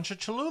pour a bunch of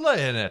Cholula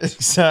in it.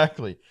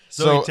 Exactly.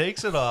 So he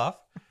takes it off,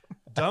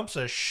 dumps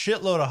a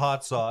shitload of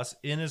hot sauce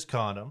in his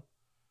condom,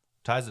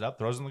 ties it up,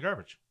 throws it in the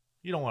garbage.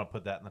 You don't want to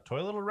put that in the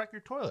toilet. It'll wreck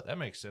your toilet. That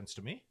makes sense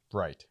to me.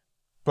 Right.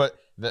 But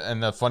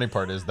the funny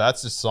part is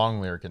that's his song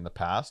lyric in the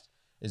past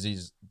is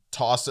he's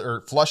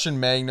flushing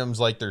magnums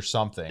like there's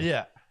something.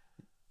 Yeah.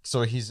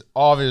 So he's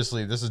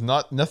obviously, this is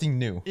nothing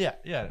new. Yeah.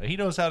 Yeah. He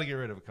knows how to get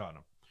rid of a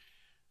condom.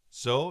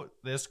 So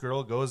this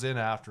girl goes in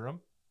after him,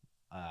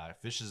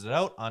 fishes it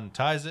out,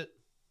 unties it,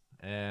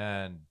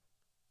 and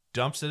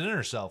dumps it in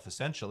herself,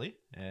 essentially.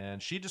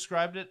 And she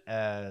described it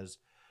as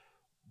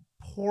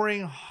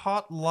pouring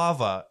hot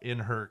lava in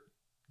her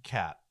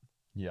cat.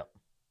 Yep.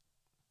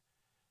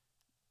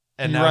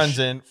 And he runs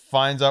in,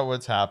 finds out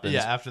what's happened.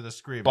 Yeah, after the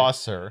screaming.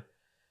 Busts her.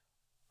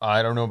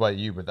 I don't know about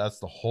you, but that's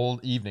the whole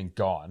evening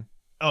gone.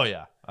 Oh,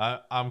 yeah.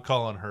 I'm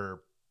calling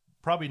her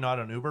probably not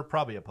an Uber,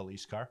 probably a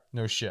police car.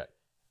 No shit.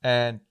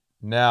 And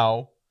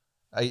now,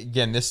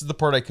 again, this is the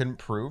part I couldn't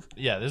prove.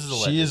 Yeah, this is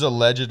alleged. She is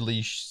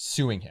allegedly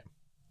suing him.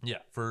 Yeah,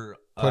 for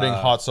putting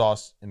hot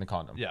sauce in the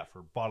condom. Yeah,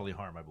 for bodily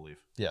harm, I believe.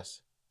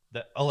 Yes.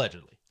 That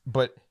allegedly.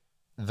 But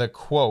the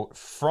quote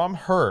from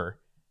her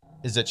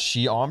is that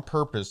she on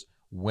purpose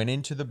went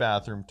into the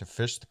bathroom to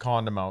fish the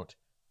condom out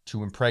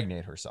to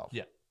impregnate herself.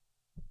 Yeah.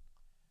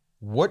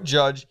 What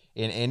judge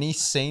in any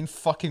sane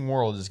fucking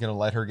world is going to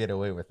let her get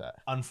away with that?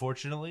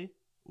 Unfortunately,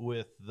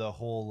 with the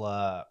whole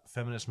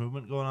feminist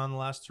movement going on the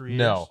last 3 years.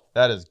 No,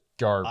 that is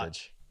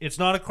garbage. It's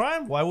not a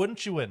crime. Why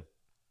wouldn't you win?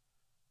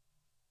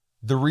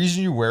 The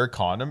reason you wear a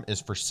condom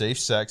is for safe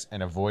sex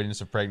and avoidance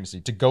of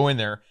pregnancy. To go in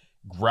there,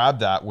 grab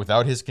that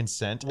without his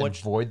consent and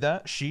void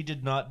that? She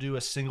did not do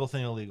a single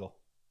thing illegal.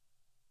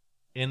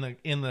 In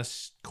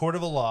the court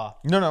of the law.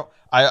 No.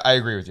 I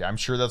agree with you. I'm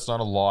sure that's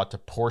not a law to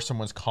pour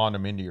someone's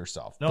condom into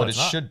yourself. No, but it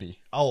should be.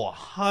 Oh,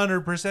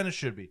 100% it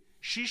should be.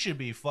 She should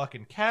be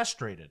fucking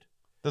castrated.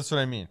 That's what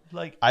I mean.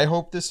 Like, I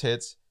hope this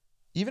hits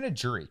even a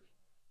jury.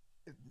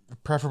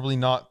 Preferably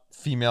not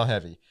female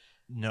heavy.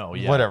 No,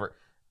 yeah. Whatever.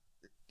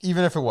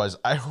 Even if it was,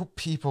 I hope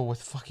people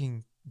with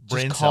fucking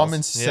brain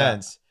common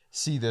sense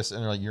see this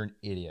and they're like, you're an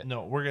idiot.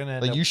 No, we're going to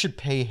end up... you should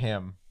pay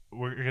him.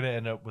 We're going to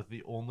end up with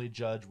the only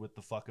judge with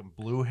the fucking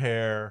blue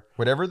hair.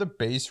 Whatever the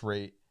base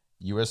rate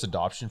U.S.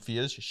 adoption fee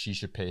is, she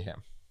should pay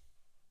him.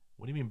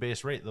 What do you mean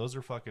base rate? Those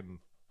are fucking...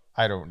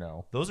 I don't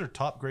know. Those are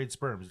top grade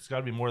sperms. It's got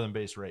to be more than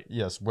base rate.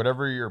 Yes,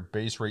 whatever your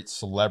base rate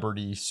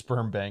celebrity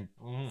sperm bank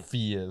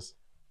fee is.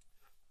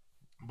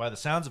 By the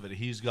sounds of it,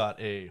 he's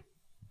got a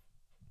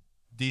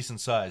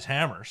decent size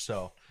hammer,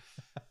 so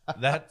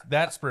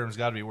that sperm's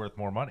got to be worth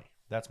more money.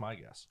 That's my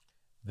guess.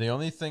 The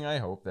only thing I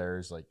hope there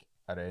is, like,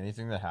 out of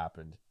anything that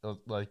happened,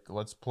 like,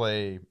 let's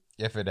play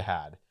if it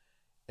had.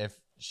 If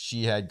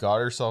she had got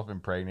herself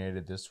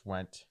impregnated, this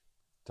went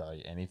to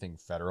like, anything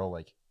federal,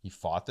 like he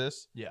fought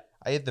this. Yeah.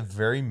 I at the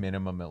very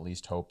minimum at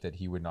least hope that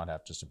he would not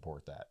have to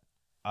support that.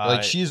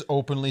 Like she's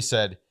openly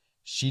said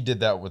she did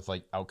that with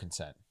like out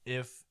consent.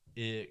 If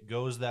it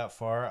goes that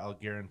far, I'll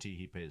guarantee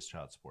he pays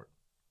child support.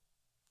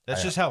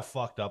 That's just how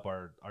fucked up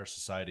our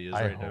society is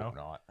right now. I hope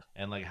not.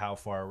 And like how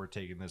far we're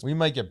taking this. We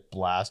might get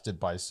blasted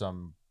by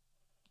some,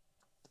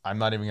 I'm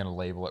not even going to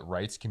label it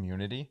rights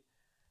community.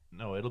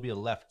 No, it'll be a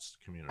left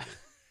community.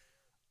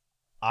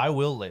 I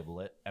will label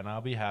it, and I'll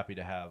be happy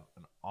to have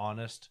an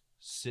honest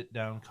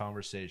sit-down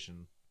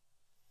conversation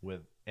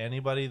with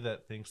anybody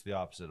that thinks the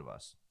opposite of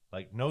us.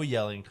 Like, no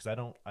yelling, because I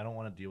don't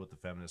want to deal with the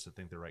feminists that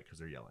think they're right because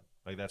they're yelling.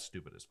 Like, that's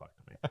stupid as fuck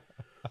to me.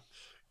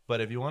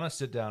 But if you want to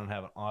sit down and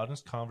have an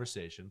honest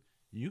conversation,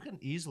 you can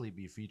easily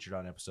be featured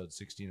on episode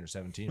 16 or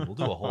 17. We'll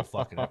do a whole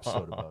fucking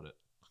episode about it.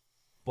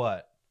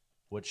 But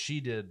what she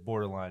did,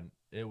 borderline,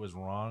 it was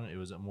wrong, it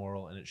was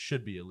immoral, and it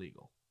should be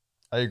illegal.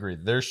 I agree.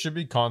 There should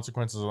be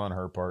consequences on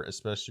her part,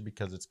 especially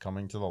because it's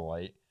coming to the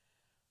light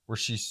where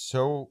she's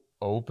so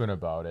open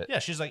about it. Yeah,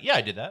 she's like, yeah,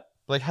 I did that.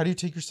 Like, how do you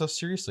take yourself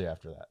seriously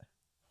after that?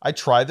 I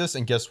tried this,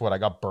 and guess what? I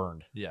got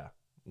burned. Yeah.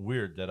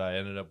 Weird that I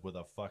ended up with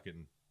a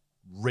fucking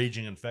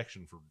raging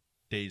infection for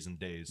days and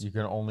days. You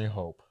can only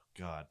hope.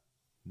 God.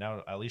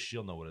 Now, at least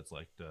she'll know what it's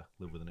like to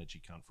live with an itchy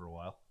cunt for a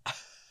while.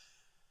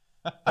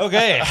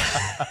 Okay.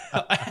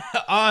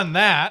 On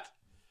that,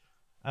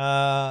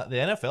 the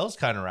NFL's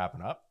kind of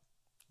wrapping up.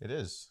 It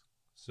is.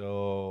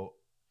 So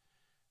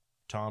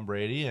Tom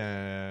Brady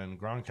and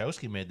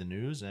Gronkowski made the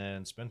news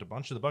and spent a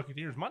bunch of the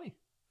Buccaneers' money.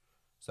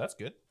 So that's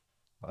good.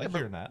 I like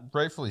hearing that.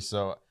 Rightfully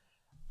so.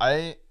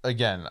 I've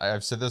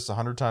said this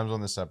 100 times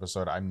on this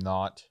episode.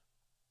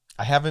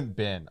 I haven't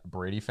been a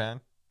Brady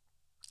fan.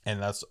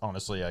 And that's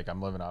honestly, like,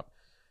 I'm living up.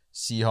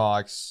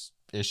 Seahawks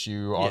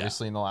issue,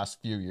 obviously, in the last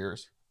few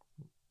years.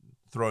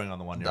 Throwing on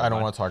the 1 year. I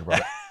don't want to talk about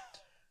it.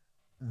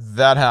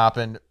 That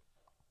happened.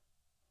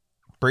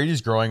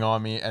 Brady's growing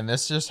on me, and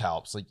this just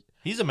helps. Like,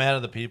 he's a man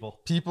of the people.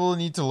 People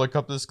need to look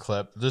up this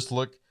clip. Just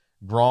look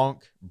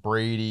Gronk,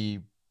 Brady,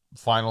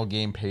 final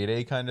game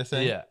payday kind of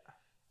thing. Yeah.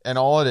 And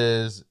all it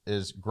is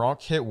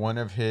Gronk hit one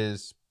of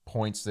his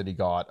points that he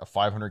got, a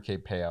 $500K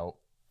payout.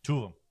 2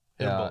 of them.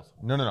 Hit them both.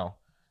 No.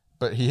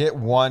 But he hit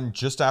one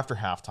just after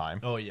halftime.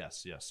 Oh,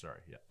 yes.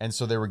 Sorry. Yeah. And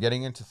so they were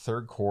getting into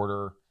third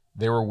quarter.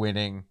 They were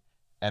winning.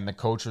 And the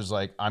coach was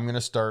like, I'm going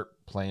to start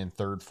playing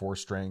third, four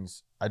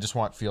strings. I just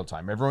want field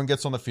time. Everyone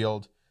gets on the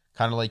field,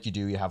 kind of like you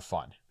do. You have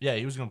fun. Yeah,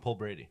 he was going to pull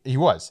Brady. He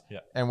was. Yeah.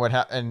 And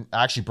and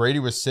actually, Brady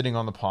was sitting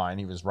on the pine.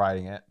 He was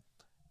riding it.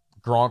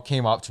 Gronk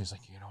came up to him. He's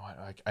like, you know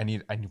what? I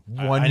need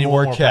one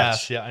more catch.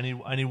 Pass. Yeah,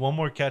 I need one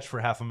more catch for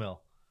 $500,000. And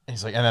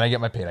he's like, and then I get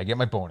my paid. I get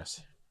my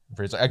bonus.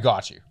 Brady's like, I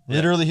got you.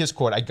 Literally his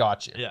quote, I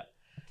got you. Yeah.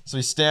 So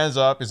he stands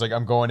up. He's like,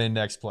 I'm going in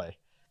next play.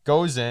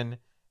 Goes in,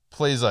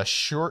 plays a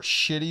short,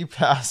 shitty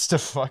pass to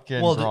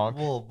fucking Gronk.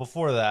 Well,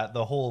 before that,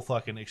 the whole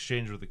fucking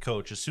exchange with the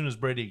coach, as soon as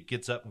Brady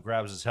gets up and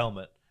grabs his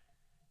helmet,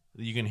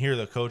 you can hear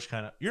the coach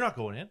kind of, you're not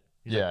going in.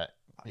 He's like,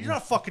 you're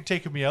not fucking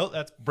taking me out.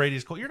 That's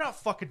Brady's quote. You're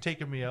not fucking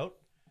taking me out.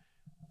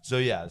 So,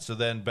 yeah. So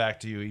then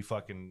back to you. He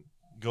fucking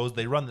goes,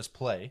 they run this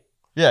play.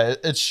 Yeah,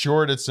 it's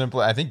short. It's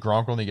simple. I think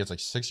Gronk only gets like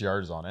 6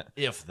 yards on it.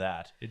 If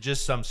that. It's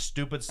just some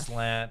stupid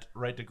slant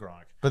right to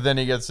Gronk. But then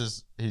he hits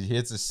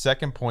his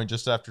second point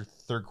just after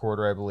third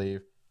quarter, I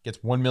believe. Gets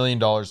 $1 million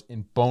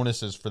in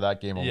bonuses for that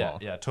game alone.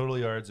 Yeah, total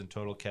yards and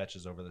total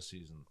catches over the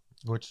season.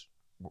 What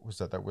was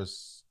that? That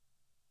was...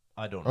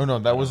 I don't know. Oh, no,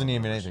 that wasn't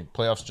even anything.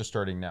 Playoffs just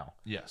starting now.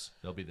 Yes,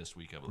 they'll be this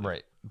week, I believe.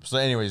 Right. So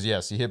anyways,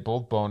 yes, he hit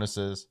both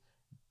bonuses.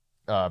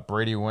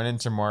 Brady went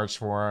into March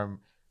for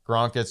him.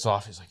 Gronk gets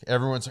off. He's like,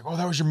 everyone's like, oh,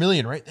 that was your $1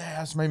 million, right? Yeah,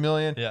 that's my $1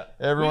 million. Yeah.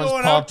 Everyone's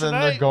pumping.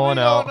 They're going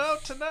out. Going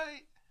out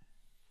tonight.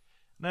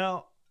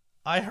 Now,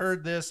 I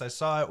heard this. I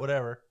saw it,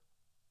 whatever.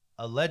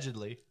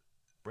 Allegedly,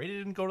 Brady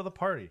didn't go to the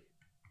party.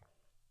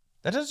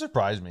 That doesn't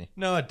surprise me.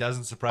 No, it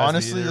doesn't surprise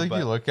Honestly, me either, like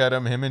you look at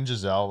him and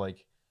Giselle,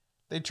 like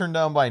they turn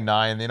down by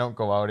 9. They don't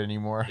go out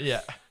anymore.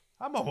 Yeah.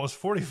 I'm almost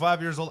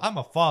 45 years old. I'm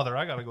a father.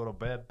 I got to go to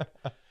bed.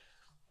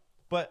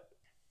 But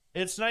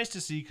it's nice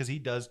to see because he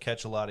does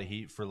catch a lot of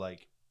heat for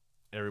like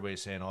everybody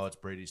saying, oh, it's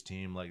Brady's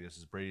team. Like this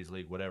is Brady's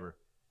league, whatever.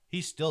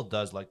 He still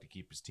does like to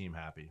keep his team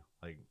happy.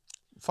 Like,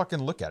 fucking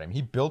look at him.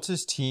 He built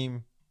his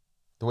team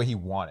the way he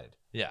wanted.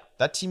 Yeah.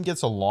 That team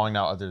gets along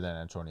now other than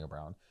Antonio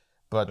Brown.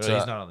 But he's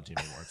not on the team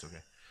anymore. It's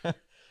okay.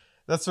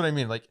 That's what I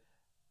mean. Like,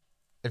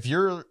 if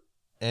you're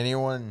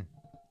anyone,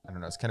 I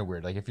don't know, it's kind of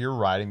weird. Like, if you're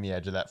riding the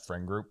edge of that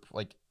friend group,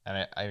 like,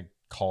 and I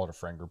call it a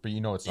friend group, but you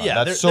know it's not.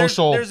 Yeah, that's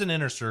social. There's an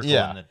inner circle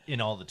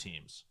in all the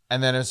teams.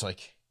 And then it's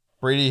like,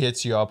 Brady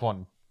hits you up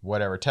on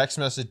whatever, text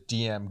message,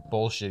 DM,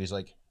 bullshit. He's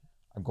like,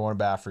 I'm going to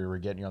bat for you. We're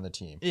getting you on the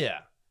team. Yeah.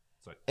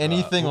 It's like,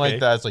 anything like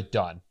that, it's like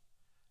done.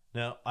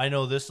 Now, I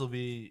know this is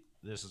going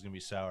to be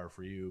sour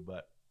for you,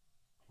 but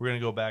we're going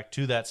to go back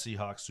to that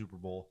Seahawks Super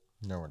Bowl.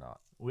 No, we're not.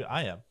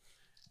 I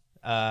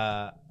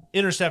am.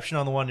 Interception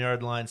on the 1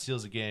 yard line,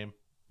 seals the game.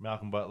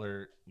 Malcolm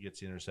Butler gets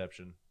the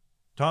interception.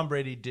 Tom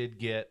Brady did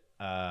get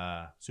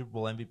Super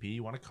Bowl MVP. He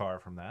won a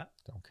car from that.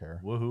 Don't care.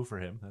 Woohoo for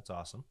him. That's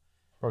awesome.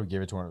 Probably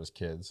gave it to one of his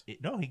kids.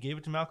 No, he gave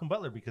it to Malcolm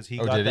Butler because he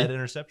got that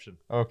interception.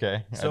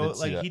 Okay. So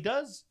like he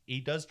does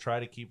try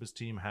to keep his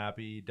team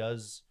happy. He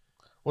does.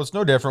 Well, it's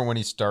no different when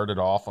he started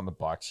off on the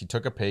Bucs. He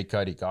took a pay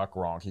cut. He got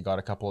Gronk. He got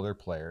a couple other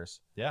players.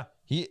 Yeah.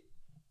 He,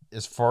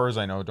 as far as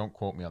I know, don't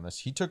quote me on this,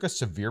 he took a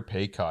severe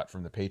pay cut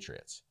from the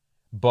Patriots.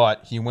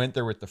 But he went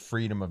there with the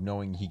freedom of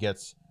knowing he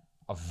gets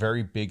a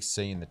very big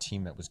say in the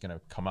team that was going to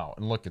come out.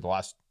 And look, at the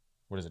last,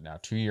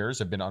 2 years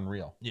have been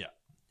unreal. Yeah.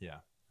 Yeah.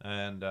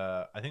 And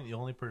I think the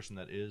only person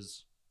that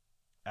is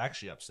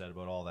actually upset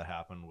about all that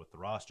happened with the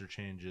roster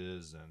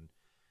changes and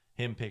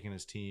him picking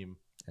his team.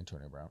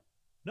 Antonio Brown.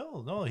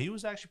 No, he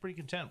was actually pretty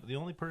content. But the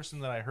only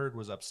person that I heard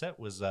was upset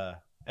was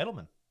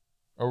Edelman.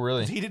 Oh,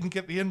 really? He didn't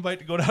get the invite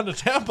to go down to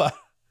Tampa.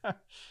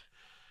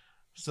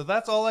 So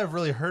that's all I've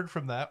really heard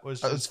from that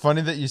was It's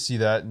funny that you see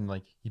that and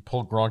like he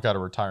pulled Gronk out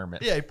of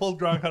retirement. Yeah, he pulled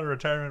Gronk out of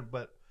retirement,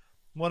 but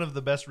one of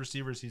the best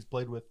receivers he's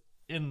played with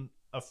in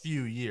a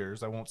few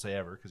years. I won't say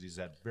ever because he's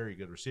had very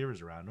good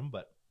receivers around him,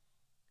 but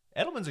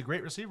Edelman's a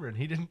great receiver and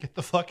he didn't get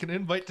the fucking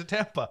invite to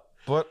Tampa.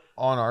 But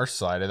on our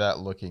side of that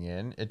looking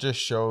in, it just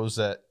shows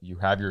that you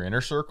have your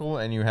inner circle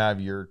and you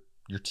have your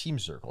team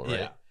circle, right?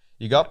 Yeah.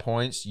 You got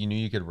points, you knew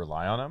you could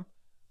rely on them.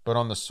 But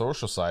on the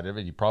social side of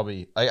it, you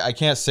probably, I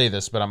can't say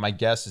this, but my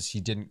guess is he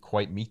didn't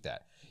quite meet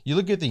that. You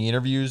look at the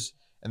interviews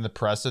and the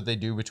press that they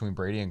do between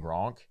Brady and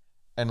Gronk,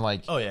 and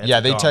like,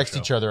 they text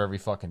each other every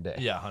fucking day.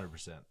 Yeah,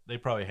 100%. They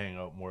probably hang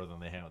out more than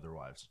they hang out with their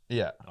wives.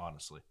 Yeah.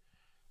 Honestly.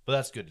 But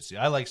that's good to see.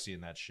 I like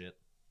seeing that shit.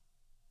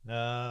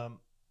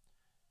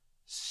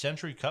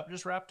 Century Cup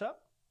just wrapped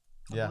up,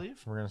 I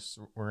believe. We're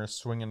gonna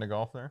swing into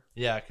golf there.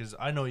 Yeah, because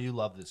I know you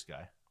love this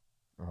guy.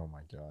 Oh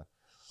my God.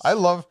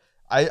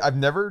 I've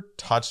never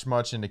touched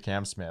much into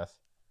Cam Smith.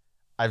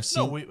 I've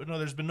seen no.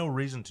 There's been no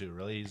reason to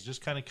really. He's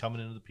just kind of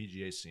coming into the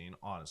PGA scene.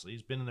 Honestly,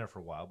 he's been in there for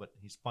a while, but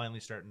he's finally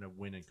starting to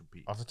win and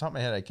compete. Off the top of my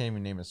head, I can't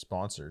even name his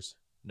sponsors.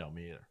 No,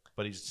 me either.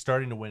 But he's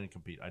starting to win and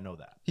compete. I know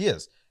that he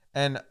is.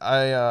 And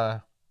I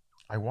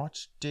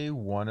watched day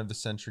one of the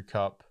Century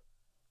Cup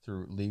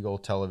through legal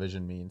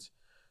television means.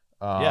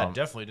 Yeah,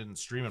 definitely didn't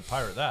stream and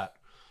pirate that.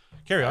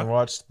 Carry on.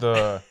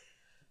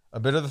 a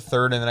bit of the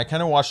third, and then I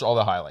kind of watched all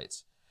the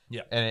highlights.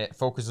 Yeah. And it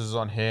focuses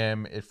on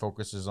him. It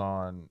focuses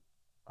on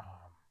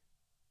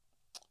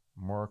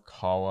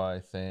Morikawa, I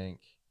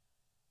think.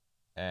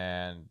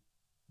 And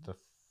the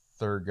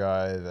third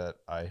guy that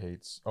I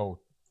hate so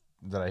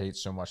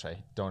much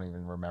I don't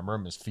even remember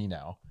him is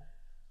Finau.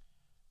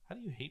 How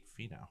do you hate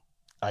Finau?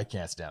 I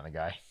can't stand the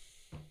guy.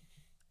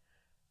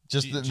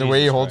 Just the Jesus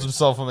way he holds Christ.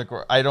 himself on the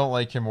court. I don't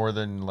like him more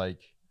than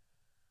like.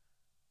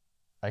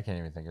 I can't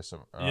even think of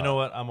some. You know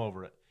what? I'm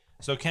over it.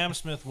 So Cam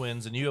Smith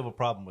wins, and you have a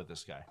problem with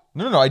this guy.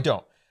 No, I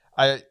don't.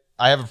 I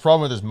have a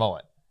problem with his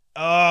mullet.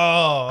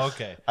 Oh,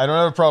 okay. I don't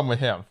have a problem with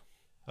him.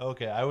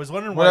 Okay, I was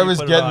wondering What why I you was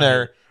put it getting on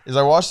there here. is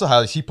I watched the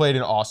highlights. He played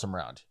an awesome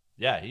round.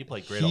 Yeah, he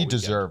played great. He all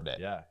weekend. deserved it.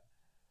 Yeah.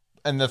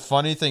 And the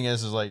funny thing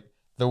is like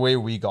the way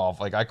we golf,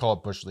 like I call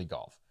it Bush League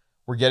golf.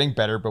 We're getting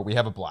better, but we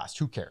have a blast.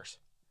 Who cares?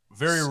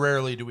 Very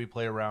rarely do we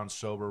play around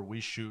sober. We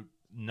shoot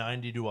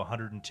 90 to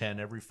 110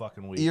 every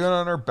fucking week. Even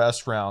on our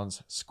best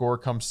rounds, score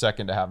comes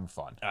second to having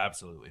fun.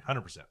 Absolutely.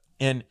 100%.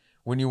 And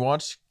when you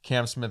watch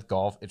Cam Smith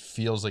golf, it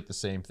feels like the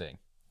same thing.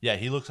 Yeah,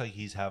 he looks like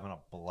he's having a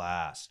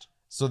blast.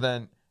 So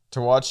then to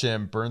watch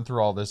him burn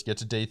through all this, get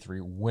to day 3,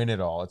 win it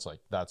all, it's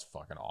like, that's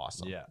fucking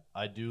awesome. Yeah,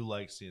 I do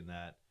like seeing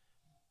that.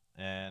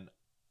 And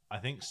I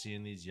think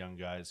seeing these young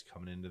guys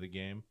coming into the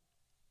game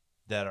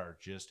that are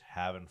just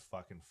having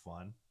fucking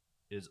fun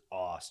is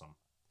awesome.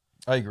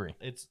 I agree.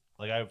 It's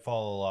like I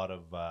follow a lot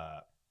of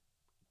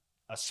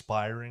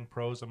aspiring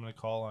pros, I'm going to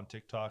call on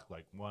TikTok.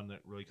 Like one that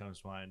really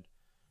comes to mind,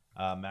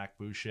 Mac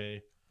Boucher.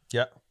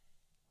 Yeah.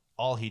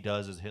 All he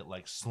does is hit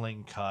like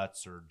sling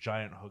cuts or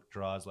giant hook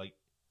draws. Like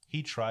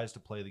he tries to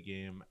play the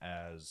game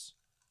as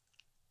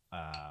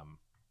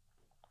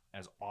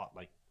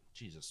like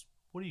Jesus,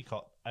 what do you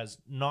call it? As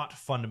not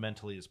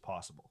fundamentally as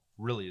possible.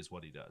 Really is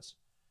what he does.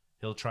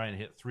 He'll try and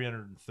hit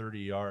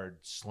 330-yard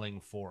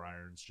sling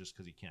 4-irons just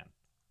because he can.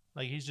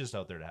 Like he's just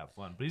out there to have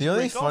fun. But he's a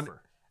great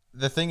golfer.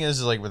 The thing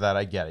is like with that,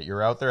 I get it.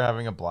 You're out there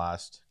having a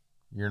blast.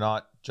 You're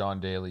not John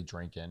Daly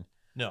drinking.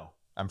 No.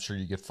 I'm sure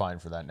you get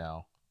fined for that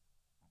now.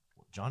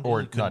 John Or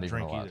Daly couldn't not even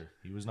drink allowed. either.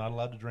 He was not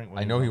allowed to drink.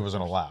 I know he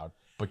wasn't allowed,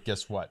 but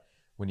guess what?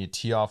 When you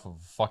tee off of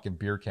a fucking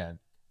beer can,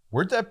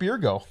 where'd that beer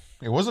go?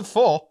 It wasn't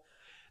full.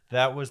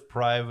 That was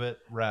private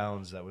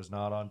rounds. That was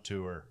not on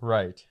tour.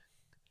 Right.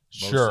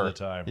 Most Sure. of the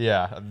time.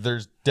 Yeah,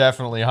 there's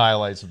definitely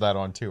highlights of that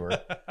on tour.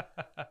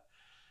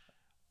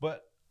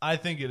 But I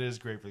think it is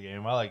great for the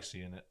game. I like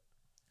seeing it.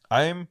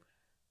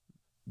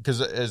 Because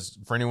as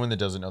for anyone that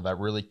doesn't know, that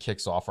really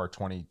kicks off our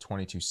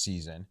 2022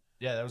 season.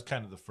 Yeah, that was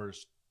kind of the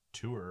first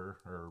tour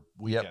or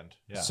weekend.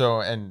 Yep. Yeah.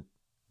 So, and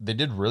they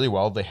did really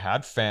well. They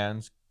had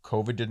fans.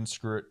 COVID didn't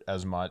screw it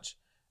as much.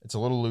 It's a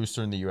little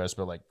looser in the US,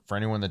 but like for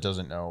anyone that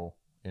doesn't know,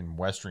 in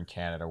Western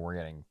Canada, we're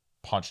getting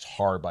punched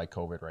hard by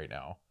COVID right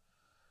now.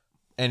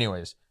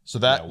 Anyways, so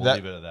that we'll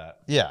leave it at that.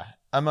 Yeah,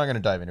 I'm not going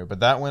to dive into it,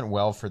 but that went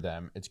well for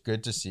them. It's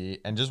good to see.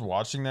 And just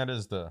watching that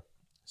as the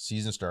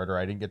season starter,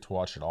 I didn't get to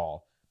watch it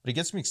all, but it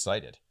gets me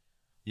excited.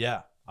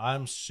 Yeah,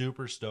 I'm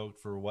super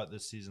stoked for what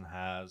this season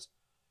has.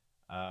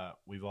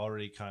 We've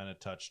already kind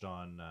of touched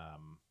on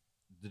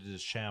the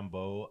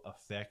DeChambeau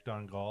effect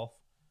on golf,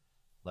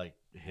 like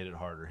hit it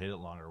harder, hit it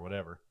longer,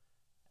 whatever.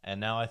 And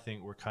now I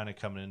think we're kind of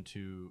coming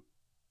into,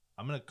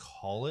 I'm going to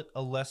call it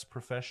a less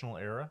professional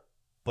era,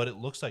 but it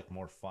looks like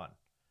more fun.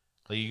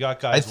 Like you got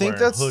guys wearing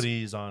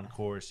hoodies on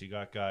course. You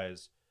got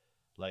guys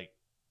like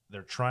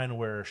they're trying to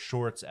wear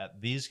shorts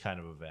at these kind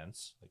of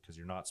events because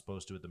you're not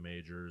supposed to at the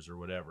majors or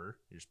whatever.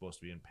 You're supposed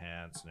to be in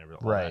pants and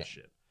all that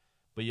shit.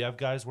 But you have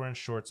guys wearing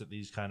shorts at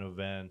these kind of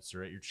events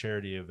or at your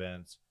charity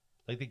events.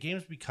 Like the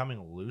game's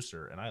becoming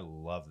looser, and I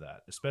love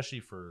that, especially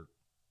for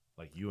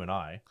like you and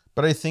I.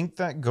 But I think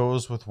that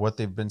goes with what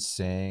they've been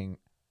saying,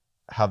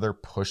 how they're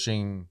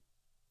pushing.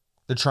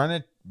 They're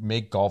trying to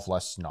make golf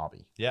less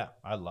snobby. Yeah,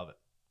 I love it.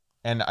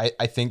 And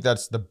I think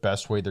that's the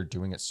best way they're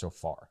doing it so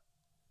far.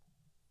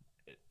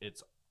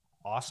 It's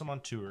awesome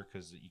on tour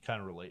because you kind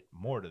of relate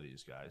more to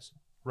these guys.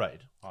 Right,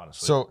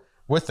 honestly. So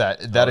with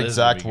that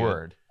exact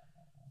word,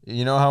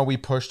 you know how we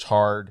pushed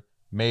hard,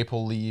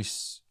 Maple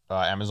Leafs,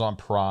 Amazon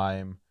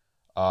Prime,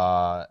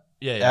 F1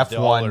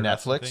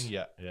 Netflix?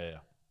 Yeah.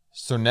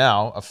 So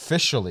now,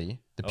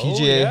 officially, the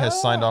PGA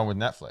has signed on with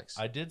Netflix.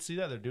 I did see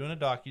that. They're doing a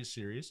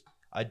docuseries.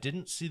 I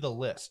didn't see the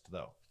list,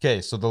 though.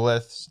 Okay, so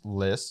the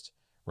list,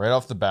 right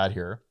off the bat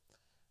here,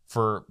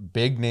 for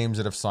big names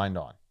that have signed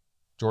on.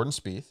 Jordan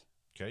Spieth.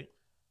 Okay.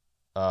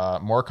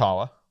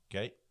 Morikawa.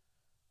 Okay.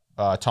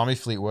 Tommy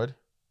Fleetwood.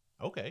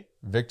 Okay.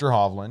 Victor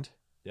Hovland.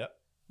 Yep.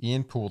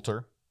 Ian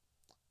Poulter.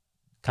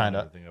 Kind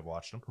of. I think I've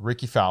watched him.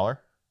 Ricky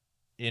Fowler.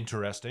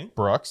 Interesting.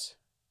 Brooks.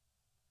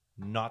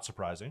 Not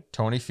surprising.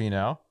 Tony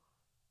Finau.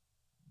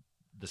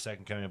 The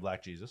second coming of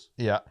Black Jesus.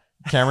 Yeah.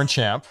 Cameron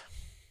Champ.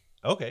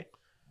 Okay.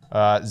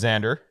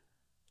 Xander.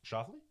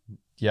 Schauffele?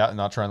 Yeah,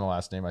 not trying the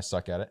last name. I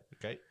suck at it.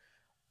 Okay.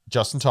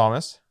 Justin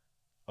Thomas.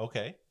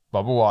 Okay.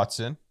 Bubba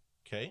Watson.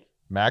 Okay.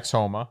 Max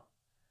Homa.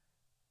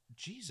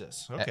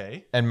 Jesus.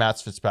 Okay. And Matt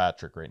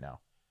Fitzpatrick right now.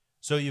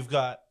 So you've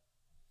got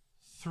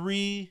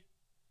three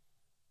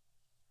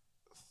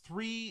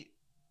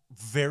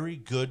very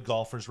good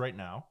golfers right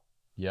now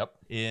Yep.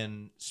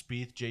 in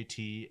Spieth,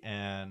 JT,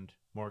 and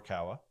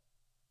Morikawa.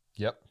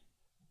 Yep.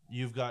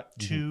 You've got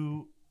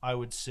two, I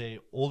would say,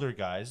 older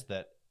guys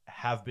that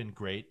have been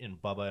great in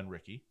Bubba and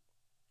Ricky.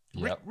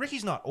 Yep.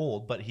 Ricky's not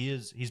old, but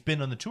he's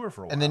been on the tour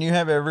for a while. And then you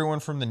have everyone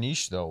from the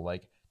niche though,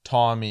 like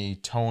Tommy,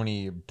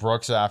 Tony,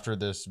 Brooks after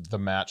the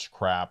match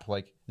crap,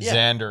 like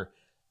Xander.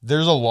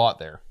 There's a lot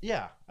there.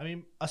 Yeah. I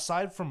mean,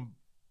 aside from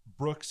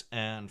Brooks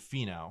and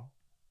Finau,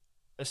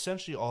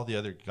 essentially all the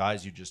other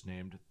guys you just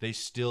named, they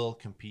still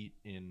compete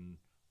in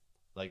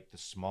like the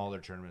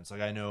smaller tournaments.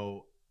 Like I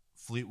know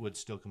Fleetwood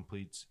still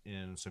competes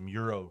in some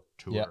Euro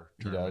Tour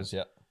He does,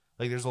 yeah.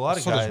 Like there's a lot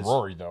of so guys. Does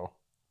Rory though.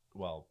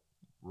 Well,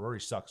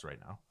 Rory sucks right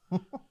now.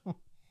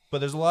 But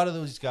there's a lot of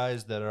those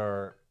guys that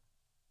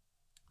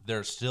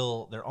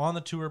they're on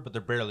the tour, but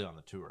they're barely on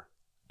the tour.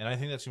 And I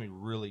think that's gonna be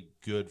really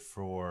good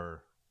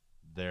for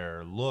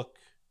their look,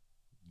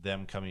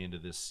 them coming into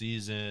this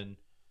season.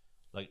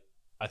 Like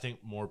I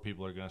think more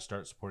people are gonna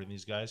start supporting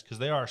these guys because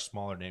they are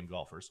smaller name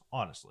golfers,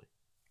 honestly.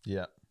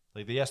 Yeah.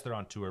 Like yes, they're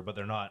on tour, but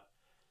they're not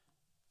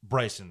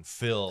Bryson,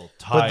 Phil,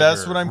 Tiger. But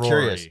that's what I'm Rory.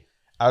 curious.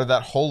 Out of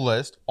that whole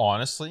list,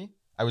 honestly,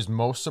 I was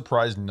most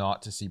surprised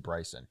not to see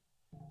Bryson.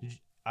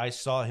 I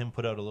saw him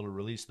put out a little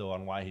release though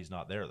on why he's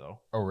not there though.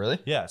 Oh, really?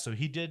 Yeah, so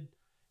he did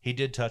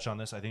touch on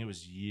this. I think it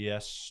was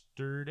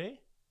yesterday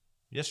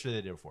the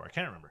day before. I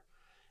can't remember.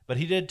 But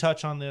he did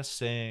touch on this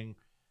saying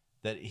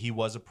that he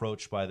was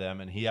approached by them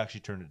and he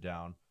actually turned it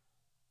down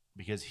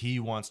because he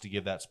wants to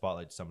give that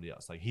spotlight to somebody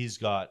else. Like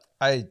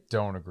I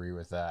don't agree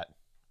with that.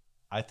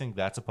 I think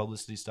that's a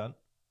publicity stunt.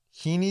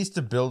 He needs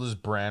to build his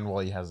brand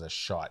while he has a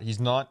shot. He's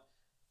not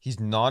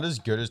as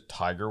good as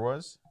Tiger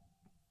was.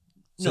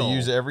 So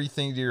use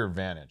everything to your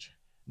advantage.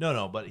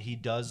 No, but he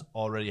does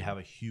already have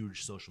a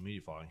huge social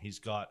media following. He's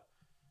got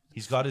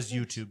his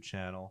YouTube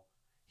channel.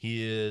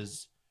 He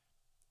is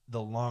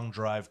the long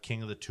drive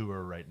king of the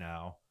tour right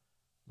now.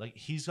 Like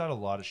he's got a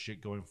lot of shit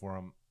going for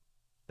him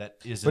that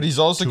isn't. But he's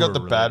also got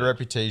the related. bad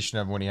reputation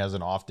of when he has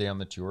an off day on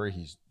the tour,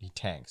 he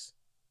tanks.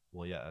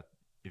 Well, yeah.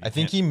 I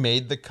think he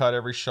made the cut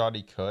every shot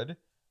he could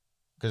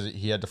because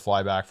he had to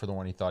fly back for the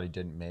one he thought he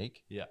didn't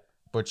make. Yeah.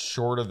 But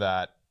short of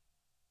that,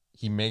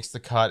 he makes the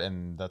cut,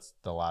 and that's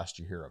the last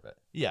you hear of it.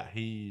 Yeah,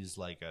 he's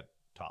like a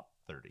top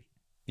 30.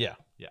 Yeah.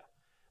 Yeah.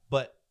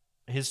 But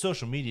his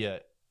social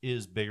media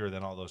is bigger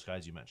than all those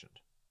guys you mentioned.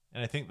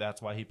 And I think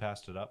that's why he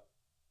passed it up.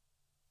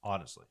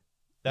 Honestly.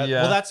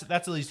 Well, that's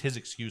at least his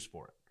excuse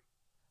for it.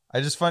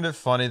 I just find it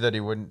funny that he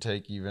wouldn't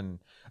take even...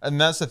 And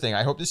that's the thing.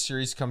 I hope this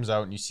series comes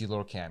out and you see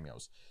little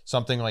cameos.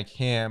 Something like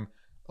him,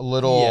 a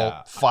little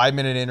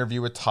 5-minute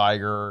interview with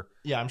Tiger.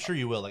 Yeah, I'm sure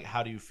you will. Like,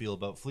 how do you feel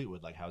about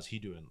Fleetwood? Like, how's he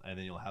doing? And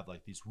then you'll have,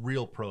 like, these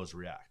real pros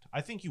react.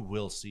 I think you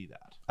will see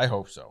that. I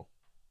hope so.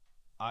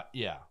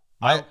 Yeah.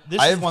 I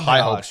have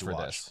high hopes for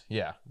this.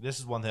 Yeah. This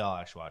is one thing I'll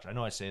actually watch. I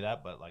know I say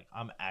that, but, like,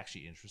 I'm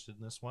actually interested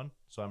in this one.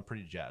 So I'm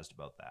pretty jazzed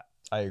about that.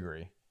 I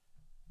agree.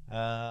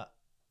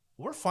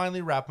 We're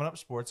finally wrapping up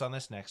sports on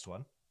this next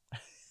one.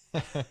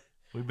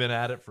 We've been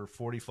at it for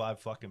 45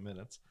 fucking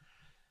minutes.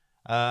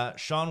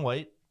 Shaun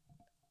White,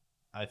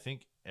 I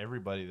think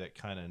everybody that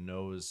kind of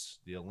knows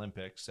the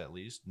Olympics at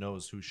least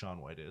knows who Shaun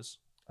White is.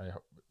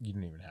 You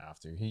didn't even have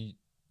to. I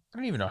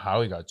don't even know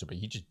how he got to, but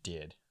he just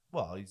did.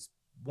 Well, he's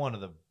one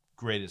of the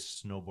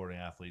greatest snowboarding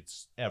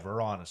athletes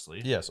ever,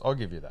 honestly. Yes, I'll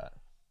give you that.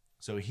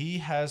 So he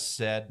has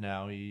said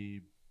now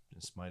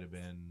this might have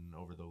been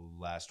over the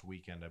last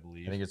weekend, I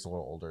believe. I think it's a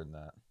little older than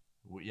that.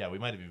 We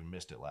might have even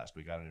missed it last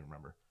week. I don't even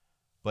remember.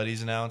 But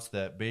he's announced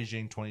that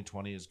Beijing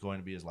 2020 is going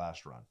to be his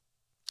last run.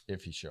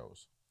 If he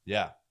shows.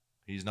 Yeah.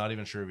 He's not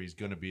even sure if he's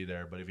going to be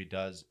there, but if he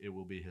does, it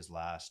will be his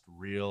last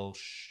real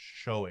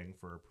showing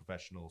for a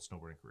professional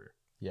snowboarding career.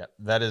 Yeah,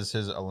 that is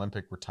his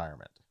Olympic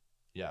retirement.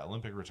 Yeah,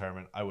 Olympic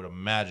retirement. I would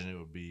imagine it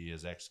would be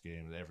his X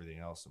Games and everything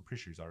else. I'm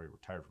pretty sure he's already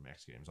retired from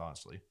X Games,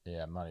 honestly.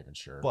 Yeah, I'm not even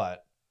sure.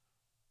 But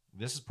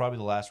this is probably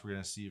the last we're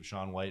going to see of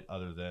Shaun White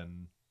other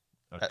than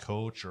a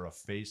coach or a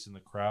face in the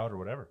crowd or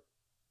whatever.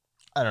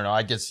 I don't know.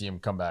 I could see him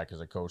come back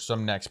as a coach,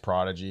 some next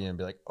prodigy, and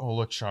be like, "Oh,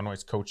 look, Shaun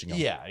White's coaching him."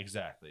 Yeah,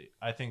 exactly.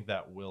 I think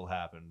that will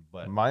happen.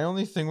 But my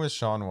only thing with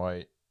Shaun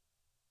White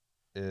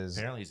is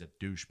apparently he's a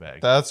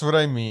douchebag. That's what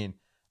I mean.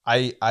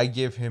 I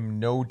give him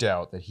no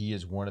doubt that he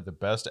is one of the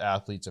best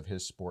athletes of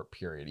his sport.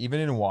 Period. Even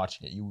in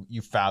watching it,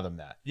 you fathom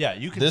that. Yeah,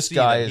 you can this see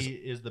guy that he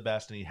is the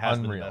best, and he has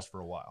been the best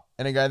for a while.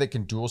 And a guy that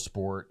can dual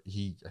sport. I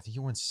think he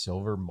won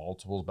silver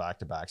multiples back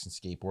to backs in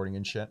skateboarding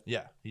and shit.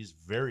 Yeah, he's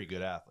a very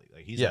good athlete.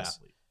 Like he's an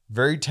athlete.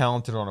 Very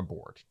talented on a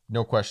board.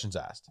 No questions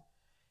asked.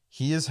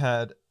 He has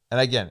had, and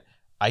again,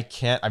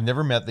 I've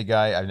never met the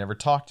guy. I've never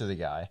talked to the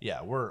guy.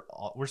 Yeah, we're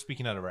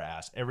speaking out of our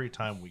ass every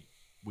time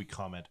we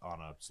comment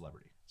on a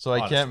celebrity. So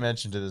I can't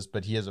mention to this,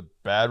 but he has a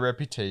bad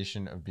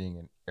reputation of being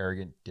an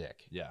arrogant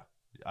dick. Yeah,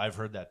 I've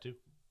heard that too,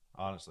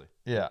 honestly.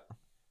 Yeah.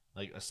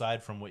 Like,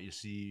 aside from what you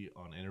see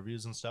on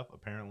interviews and stuff,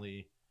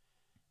 apparently,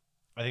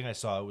 I think I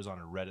saw it was on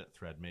a Reddit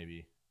thread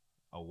maybe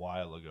a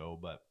while ago,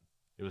 but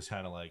it was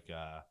kind of like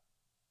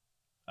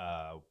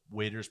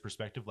waiter's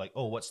perspective, like,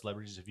 oh, what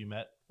celebrities have you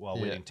met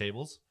while waiting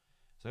tables?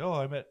 It's like, oh,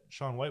 I met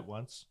Shaun White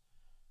once,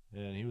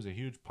 and he was a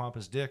huge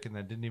pompous dick, and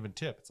then didn't even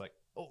tip. It's like,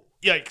 oh,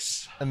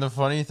 yikes. And the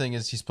funny thing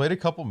is, he's played a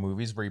couple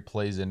movies where he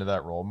plays into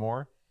that role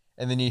more,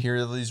 and then you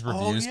hear these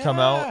reviews come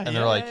out, and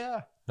they're like,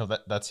 no,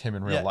 that's him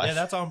in real life. Yeah,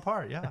 that's on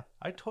par. Yeah,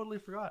 I totally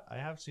forgot. I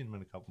have seen him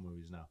in a couple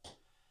movies now.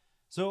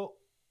 So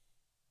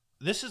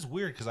this is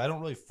weird because I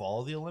don't really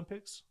follow the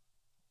Olympics.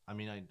 I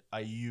mean, I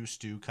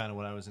used to kind of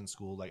when I was in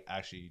school, like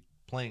actually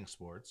playing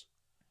sports.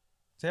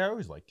 See, I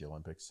always liked the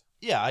Olympics.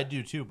 Yeah, I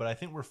do too. But I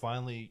think we're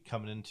finally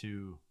coming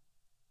into,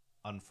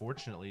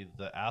 unfortunately,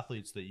 the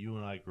athletes that you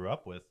and I grew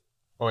up with.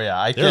 Oh, yeah.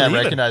 I can't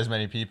recognize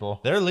many people.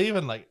 They're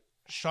leaving. Like,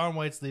 Shaun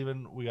White's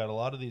leaving. We got a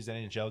lot of these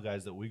NHL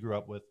guys that we grew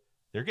up with.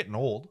 They're getting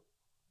old.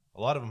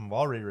 A lot of them have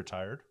already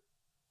retired.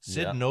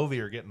 Sid and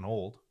Novi are getting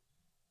old.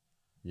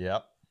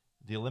 Yep.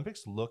 The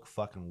Olympics look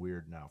fucking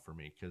weird now for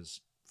me because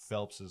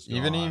Phelps is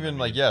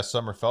gone.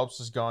 Summer Phelps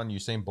is gone.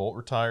 Usain Bolt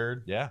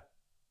retired. Yeah.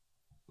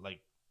 Like,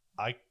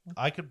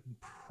 I could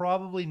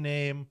probably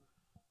name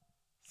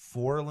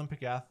 4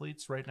 Olympic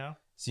athletes right now.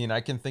 See, and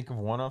I can think of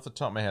one off the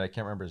top of my head. I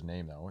can't remember his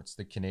name, though. It's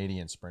the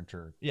Canadian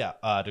sprinter. Yeah,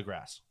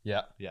 DeGrasse.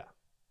 Yeah. Yeah.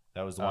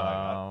 That was the one I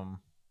got.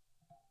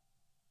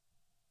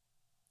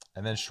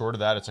 And then short of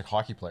that, it's like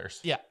hockey players.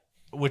 Yeah,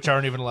 which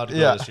aren't even allowed to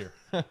go this year.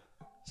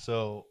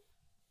 So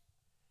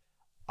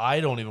I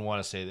don't even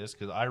want to say this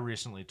because I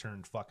recently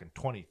turned fucking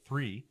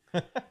 23.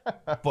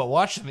 But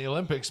watching the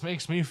Olympics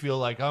makes me feel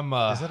like I'm...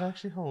 Is that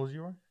actually how old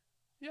you are?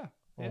 Yeah.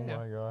 Oh,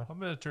 my God. I'm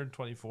going to turn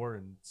 24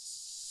 in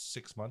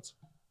 6 months.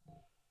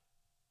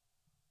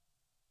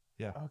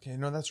 Yeah. Okay,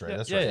 no, that's right. Yeah,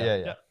 that's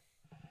right.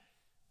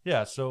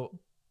 Yeah, so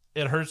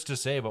it hurts to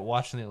say, but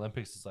watching the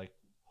Olympics is like,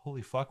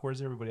 holy fuck,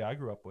 where's everybody I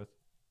grew up with?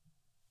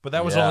 But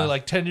that was only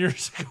like 10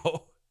 years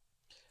ago.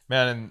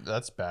 Man, and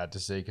that's bad to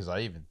say because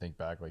I even think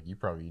back, like you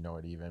probably know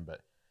it even,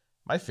 but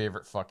my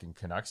favorite fucking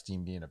Canucks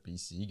team being a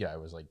BC guy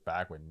was like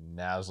back when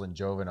Naslin,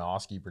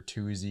 Jovanovski,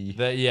 Bertuzzi.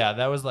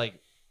 That was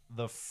like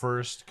the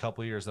first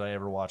couple of years that I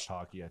ever watched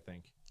hockey, I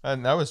think.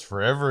 And that was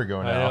forever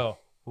ago now. I know.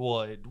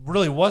 Well, it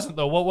really wasn't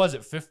though. What was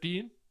it,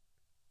 15?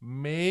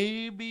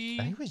 Maybe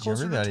I think it was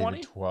closer younger to than 20?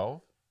 Even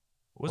 12.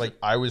 Was like it?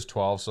 I was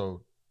 12,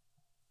 so...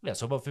 Yeah,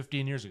 so about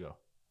 15 years ago.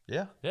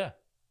 Yeah. Yeah.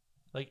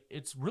 Like,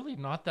 it's really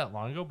not that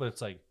long ago, but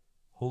it's like,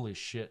 holy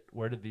shit,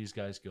 where did these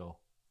guys go?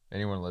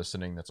 Anyone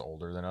listening that's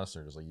older than us,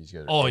 they're just like, these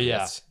guys are Oh,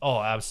 idiots. yeah.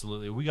 Oh,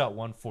 absolutely. We got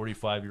one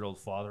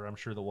 45-year-old father, I'm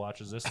sure, that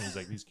watches this, and he's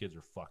like, these kids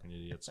are fucking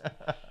idiots.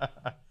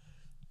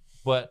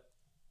 But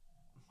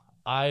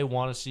I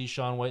want to see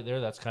Shaun White there.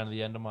 That's kind of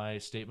the end of my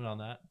statement on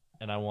that.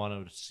 And I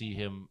want to see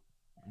him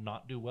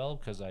not do well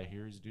because I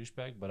hear he's a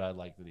douchebag, but I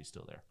like that he's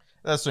still there.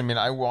 That's what I mean.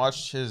 I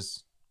watched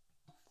his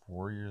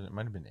 4 years. It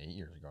might have been 8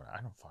 years ago.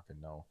 I don't fucking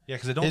know. Yeah,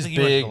 because I don't think he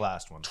went to the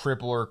last one.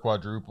 Triple or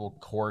quadruple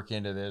cork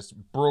into this.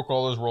 Broke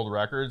all those world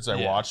records.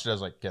 I watched it. I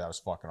was like, yeah, that was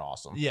fucking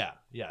awesome. Yeah.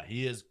 Yeah.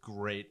 He is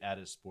great at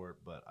his sport,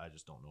 but I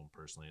just don't know him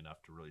personally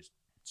enough to really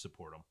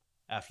support him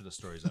after the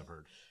stories I've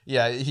heard.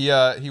 Yeah,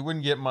 he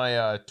wouldn't get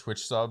my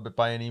Twitch sub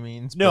by any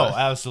means. No,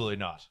 absolutely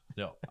not.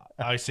 No.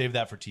 I saved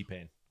that for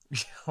T-Pain.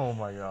 Oh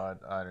my God.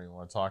 I don't even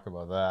want to talk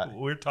about that.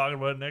 We're talking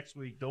about it next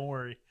week. Don't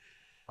worry.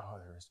 Oh,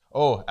 there is.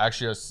 Oh,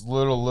 actually, a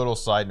little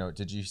side note.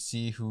 Did you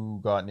see who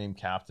got named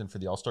captain for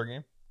the All-Star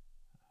game?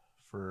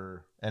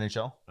 For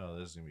NHL? Oh,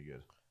 this is going to be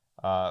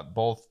good.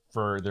 Both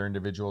for their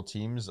individual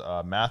teams,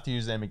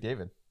 Matthews and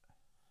McDavid.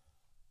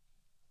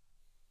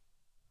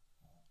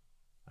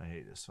 I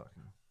hate this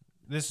fucking...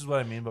 This is what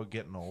I mean about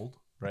getting old,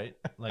 right?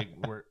 Like,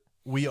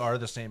 we are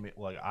the same...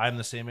 Like, I'm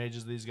the same age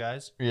as these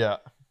guys. Yeah.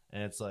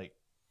 And it's like,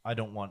 I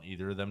don't want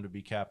either of them to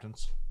be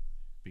captains.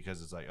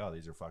 Because it's like, oh,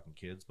 these are fucking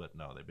kids. But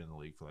no, they've been in the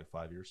league for like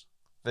 5 years.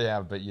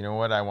 Yeah, but you know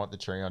what? I want the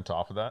cherry on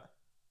top of that.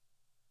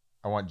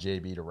 I want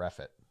JB to ref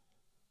it.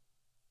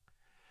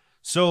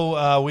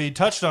 So we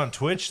touched on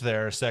Twitch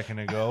there a second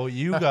ago.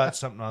 You got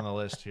something on the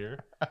list here.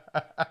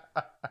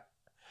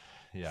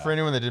 Yeah. For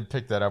anyone that didn't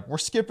pick that up, we're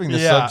skipping the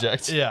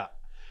subject. Yeah.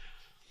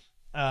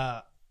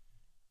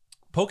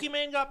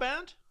 Pokemon got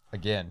banned?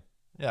 Again.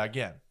 Yeah,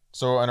 again.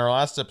 So in our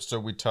last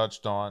episode, we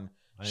touched on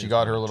she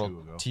got her little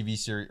TV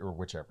series or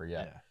whichever.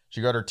 Yeah.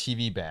 She got her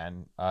TV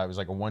ban. It was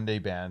like a 1-day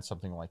ban,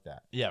 something like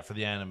that. Yeah, for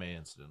the anime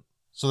incident.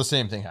 So the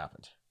same thing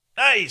happened.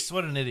 Nice.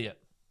 What an idiot.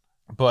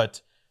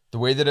 But the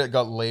way that it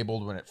got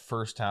labeled when it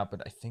first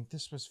happened, I think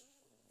this was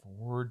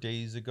 4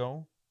 days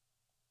ago.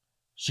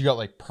 She got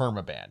like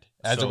perma-banned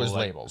as it was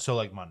labeled. So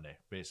like Monday,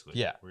 basically.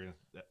 Yeah.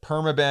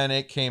 Perma-ban,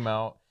 it came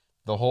out.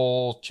 The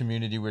whole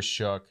community was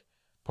shook.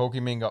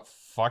 Pokemon got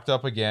fucked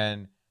up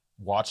again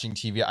watching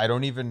TV. I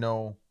don't even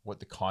know what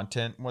the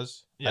content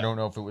was. Yeah. I don't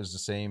know if it was the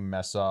same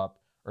mess up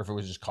or if it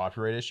was just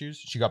copyright issues.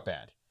 She got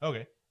banned.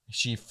 Okay.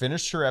 She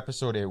finished her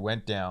episode. It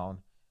went down.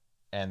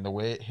 And the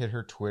way it hit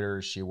her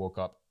Twitter, she woke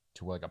up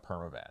to like a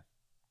perma-ban.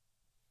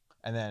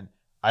 And then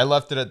I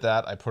left it at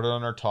that. I put it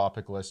on our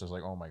topic list. I was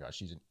like, oh my gosh,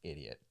 she's an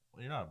idiot.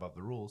 Well, you're not above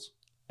the rules.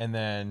 And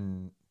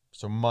then,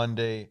 so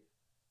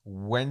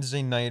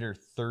Wednesday night or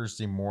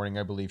Thursday morning,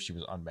 I believe she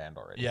was unbanned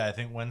already. Yeah, I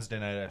think Wednesday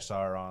night I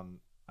saw her on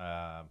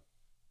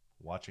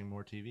watching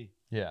more TV.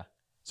 Yeah.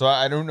 So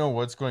I don't know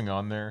what's going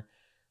on there.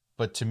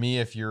 But to me,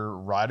 if you're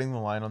riding the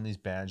line on these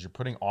bands, you're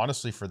putting,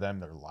 honestly, for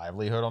them, their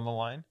livelihood on the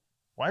line.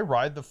 Why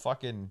ride the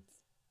fucking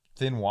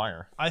thin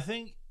wire? I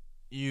think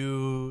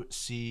you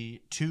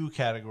see two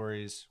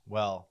categories.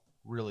 Well,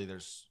 really,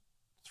 there's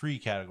 3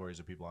 categories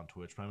of people on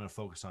Twitch, but I'm going to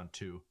focus on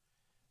 2,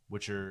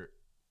 which are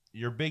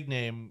your big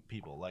name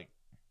people like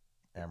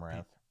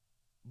Amaranth.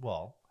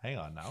 Well, hang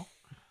on now.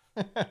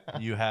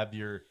 You have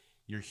your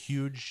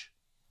huge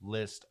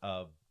list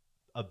of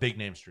big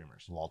name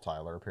streamers. Lol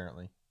Tyler,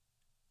 apparently.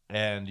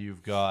 And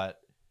you've got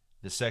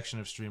the section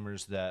of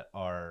streamers that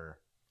are,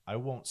 I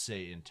won't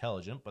say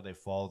intelligent, but they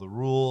follow the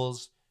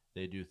rules.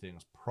 They do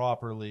things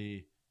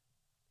properly.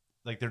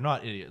 Like, they're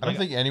not idiots. I don't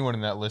think anyone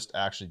in that list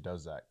actually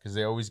does that because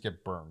they always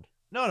get burned.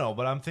 No,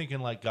 but I'm thinking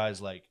like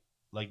guys like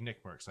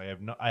Nick Merckx.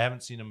 I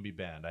haven't seen him be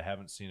banned. I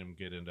haven't seen him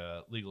get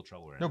into legal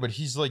trouble or anything. No, but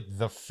he's like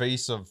the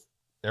face of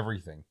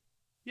everything.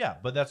 Yeah,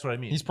 but that's what I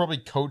mean. He's probably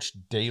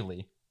coached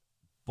daily.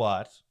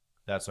 But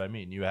that's what I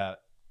mean. You have,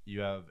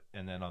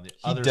 and then on the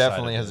he other side,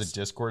 definitely has a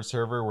Discord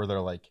server where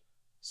they're like,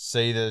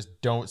 say this,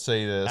 don't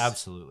say this.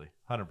 Absolutely,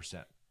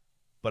 100%.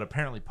 But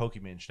apparently,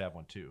 Pokimane should have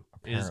one too.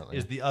 Apparently.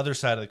 Is the other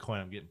side of the coin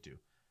I'm getting to.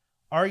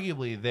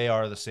 Arguably, they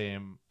are the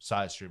same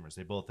size streamers.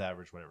 They both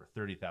average whatever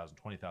 30,000,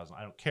 20,000.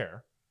 I don't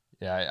care.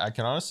 Yeah, I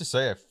can honestly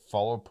say I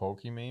follow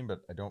Pokimane,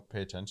 but I don't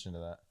pay attention to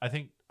that. I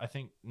think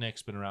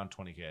Nick's been around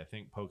 20K. I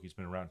think Poki's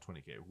been around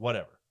 20K.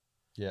 Whatever.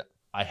 Yeah.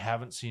 I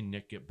haven't seen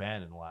Nick get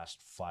banned in the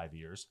last 5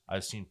 years.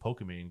 I've seen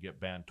Pokimane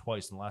get banned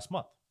twice in the last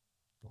month.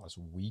 Last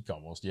week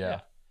almost, yeah.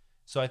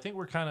 So I think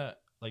we're kind of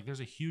like there's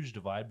a huge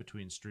divide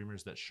between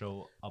streamers that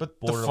show a But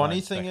the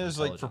funny thing is,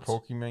 like, for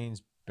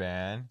Pokimane's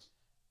ban,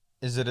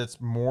 is that it's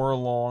more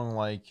along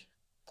like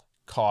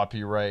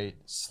copyright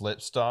slip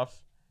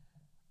stuff,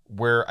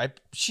 where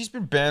she's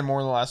been banned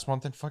more in the last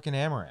month than fucking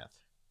Amaranth.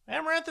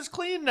 Amaranth is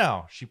clean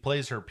now. She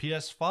plays her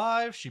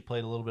PS5. She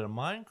played a little bit of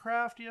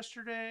Minecraft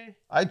yesterday.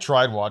 I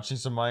tried watching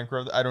some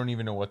Minecraft. I don't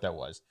even know what that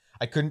was.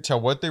 I couldn't tell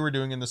what they were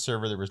doing in the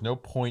server. There was no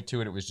point to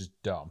it. It was just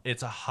dumb.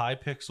 It's a high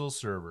pixel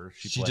server.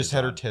 She just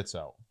had her tits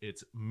out.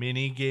 It's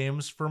mini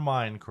games for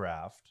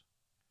Minecraft,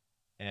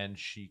 and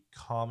she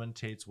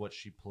commentates what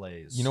she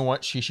plays. You know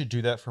what? She should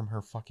do that from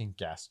her fucking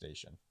gas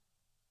station.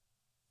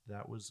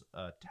 That was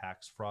a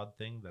tax fraud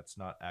thing that's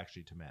not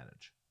actually to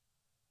manage.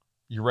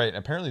 You're right.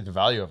 Apparently the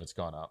value of it's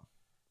gone up.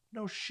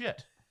 No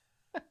shit.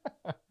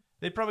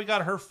 They probably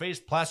got her face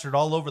plastered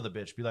all over the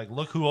bitch. Be like,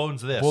 look who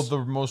owns this. Well, the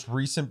most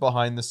recent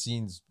behind the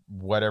scenes,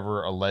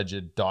 whatever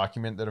alleged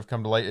document that have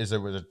come to light is it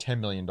was a $10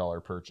 million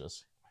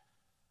purchase.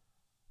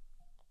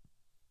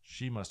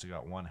 She must have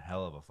got one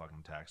hell of a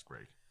fucking tax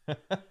break.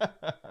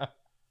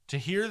 To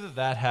hear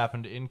that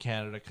happened in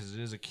Canada, because it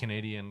is a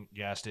Canadian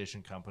gas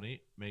station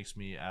company, makes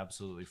me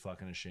absolutely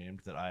fucking ashamed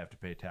that I have to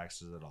pay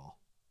taxes at all.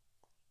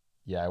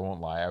 Yeah, I won't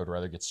lie. I would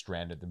rather get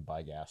stranded than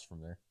buy gas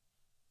from there.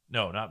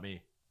 No, not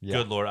me. Yeah.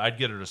 Good Lord. I'd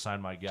get her to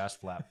sign my gas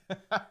flap.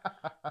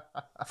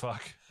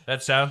 Fuck.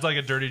 That sounds like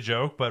a dirty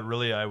joke, but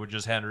really I would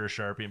just hand her a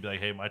Sharpie and be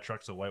like, hey, my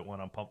truck's a white one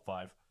on pump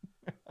 5.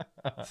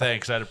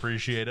 Thanks. I'd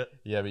appreciate it.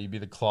 Yeah, but you'd be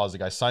the closet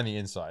guy. Sign the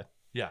inside.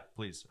 Yeah,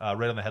 please.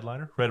 Right on the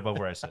headliner. Right above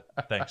where I sit.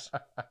 Thanks.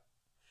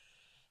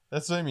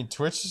 That's what I mean.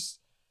 Twitch,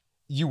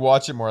 you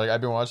watch it more. Like, I've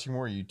been watching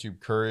more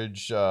YouTube.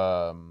 Courage,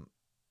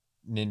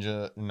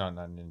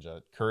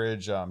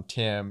 Courage,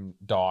 Tim,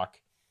 Doc.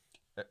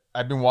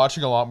 I've been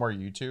watching a lot more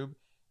YouTube,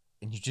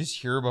 and you just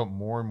hear about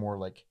more and more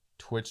like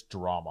Twitch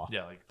drama.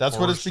 Yeah, like that's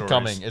what it's stories.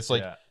 becoming. It's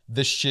like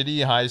the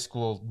shitty high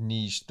school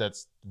niche.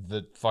 That's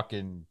the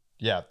fucking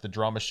the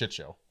drama shit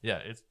show. Yeah,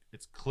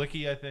 it's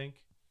clicky. I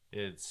think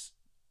it's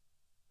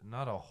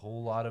not a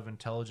whole lot of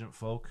intelligent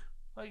folk.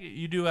 Like,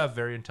 you do have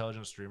very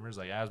intelligent streamers.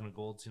 Like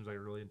Asmongold seems like a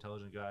really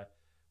intelligent guy.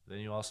 But then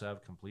you also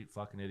have complete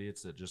fucking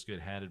idiots that just get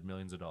handed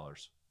millions of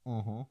dollars.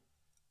 Mm-hmm.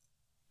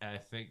 And I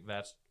think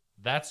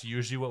that's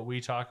usually what we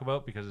talk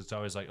about, because it's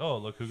always like, oh,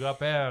 look who got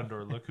banned,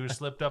 or look who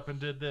slipped up and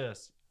did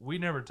this. We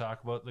never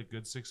talk about the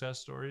good success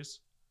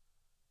stories.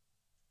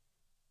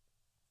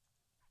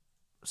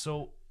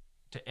 So,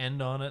 to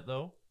end on it,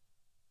 though,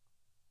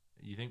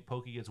 you think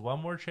Pokey gets one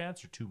more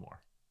chance or 2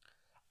 more?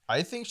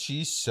 I think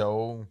she's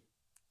so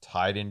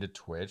tied into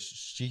Twitch.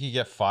 She could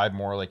get 5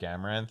 more like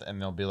Amaranth,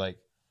 and they'll be like,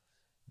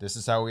 this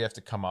is how we have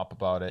to come up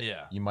about it.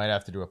 Yeah. You might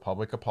have to do a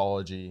public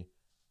apology.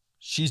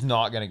 She's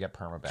not going to get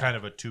permaban. Kind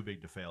of a too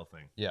big to fail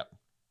thing. Yeah.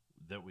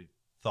 That we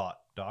thought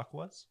Doc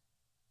was.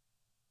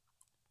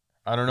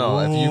 I don't know.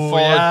 If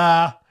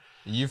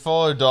you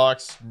follow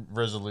Doc's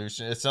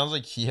resolution, it sounds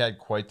like he had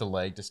quite the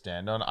leg to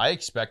stand on. I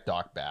expect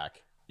Doc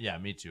back. Yeah,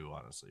 me too,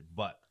 honestly.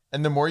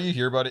 And the more you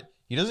hear about it,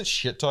 he doesn't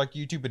shit talk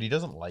YouTube, but he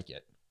doesn't like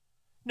it.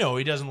 No,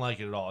 he doesn't like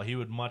it at all. He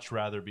would much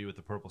rather be with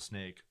the purple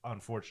snake.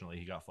 Unfortunately,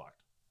 he got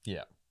fucked.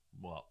 Yeah.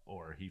 Well,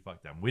 or he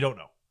fucked them. We don't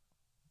know.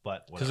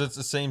 But because it's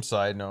the same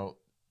side note.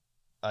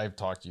 I've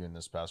talked to you in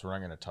this past. We're not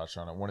going to touch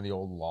on it. One of the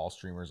old LOL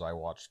streamers I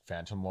watched,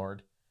 Phantom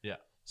Lord. Yeah.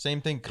 Same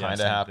thing kind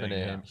of happened to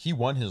him. He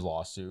won his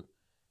lawsuit.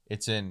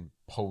 It's in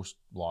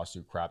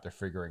post-lawsuit crap. They're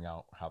figuring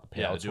out how the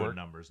payouts doing work.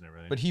 Numbers and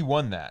everything. But he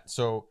won that.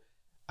 So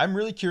I'm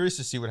really curious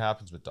to see what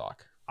happens with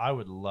Doc. I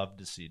would love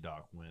to see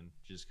Doc win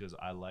just because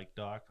I like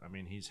Doc. I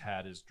mean, he's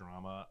had his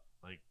drama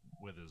like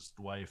with his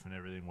wife and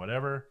everything,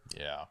 whatever.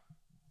 Yeah.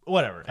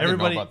 Whatever. I didn't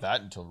know about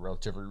that until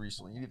relatively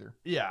recently either.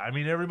 Yeah, I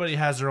mean, everybody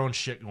has their own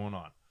shit going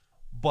on.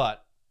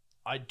 But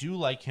I do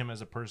like him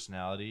as a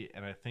personality,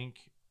 and I think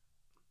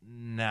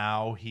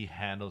now he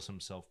handles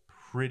himself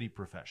pretty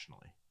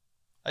professionally.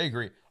 I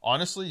agree.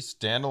 Honestly,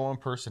 standalone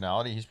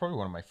personality, he's probably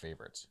one of my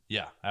favorites.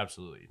 Yeah,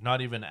 absolutely.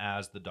 Not even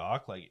as the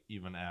Doc, like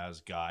even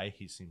as Guy,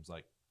 he seems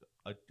like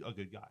a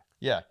good guy.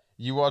 Yeah.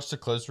 You watch the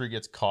clips where he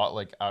gets caught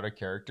like out of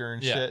character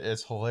and shit.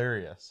 It's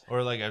hilarious.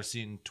 Or like I've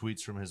seen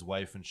tweets from his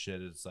wife and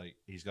shit. It's like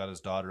he's got his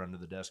daughter under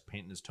the desk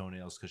painting his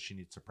toenails because she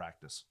needs to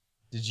practice.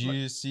 Did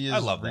you see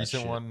his love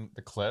recent one,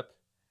 the clip?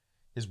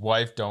 His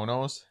wife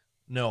donos?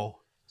 No.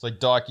 It's like,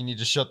 Doc, you need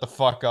to shut the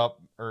fuck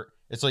up. Or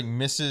it's like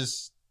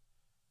Mrs.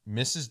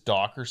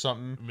 Doc or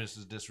something.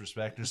 Mrs.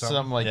 Disrespect or something.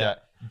 Something like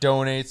that.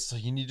 Donates.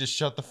 Like, you need to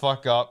shut the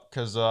fuck up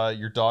because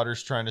your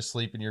daughter's trying to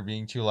sleep and you're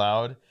being too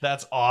loud.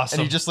 That's awesome.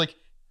 And he just like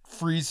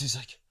freezes. He's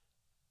like,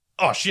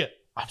 oh shit.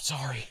 I'm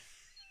sorry.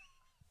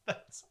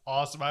 That's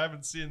awesome. I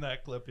haven't seen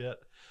that clip yet.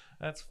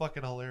 That's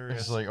fucking hilarious.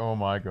 It's like, oh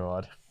my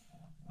God.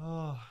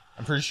 Oh.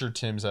 I'm pretty sure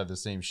Tim's had the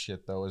same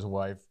shit though, his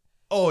wife.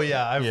 Oh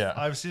yeah,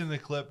 I've seen the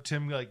clip.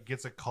 Tim like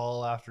gets a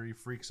call after he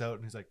freaks out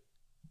and he's like,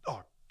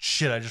 "Oh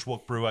shit, I just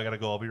woke Brew. I gotta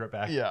go. I'll be right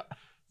back." Yeah.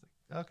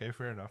 Like, okay,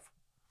 fair enough.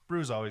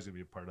 Brew's always gonna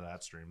be a part of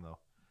that stream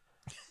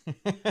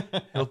though.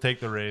 He'll take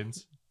the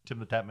reins. Tim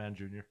the Tapman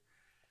Jr.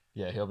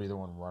 Yeah, he'll be the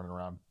one running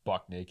around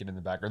buck naked in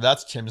the background.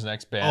 That's Tim's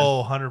next band.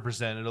 Oh,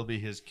 100%. It'll be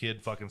his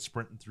kid fucking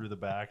sprinting through the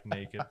back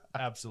naked.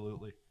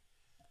 Absolutely.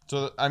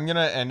 So I'm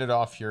gonna end it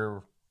off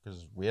here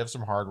because we have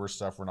some hardware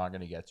stuff we're not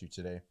gonna get to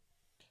today,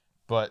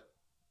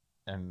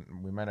 and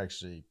we might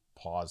actually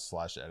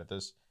pause/edit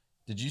this.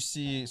 Did you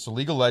see? So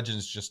League of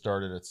Legends just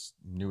started its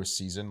newest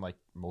season, like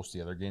most of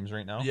the other games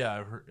right now. Yeah,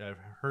 I've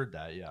heard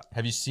that. Yeah.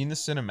 Have you seen the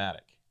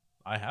cinematic?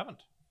 I haven't.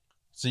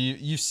 So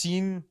you've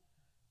seen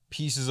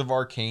pieces of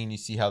Arcane. You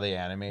see how they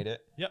animate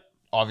it. Yep.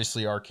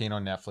 Obviously, Arcane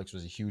on Netflix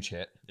was a huge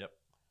hit. Yep.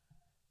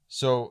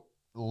 So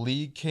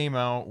League came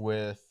out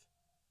with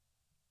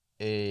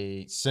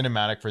a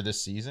cinematic for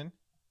this season,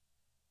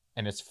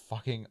 and it's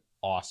fucking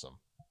awesome.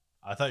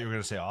 I thought you were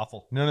gonna say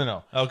awful.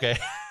 No. Okay.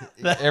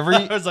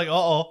 I was like,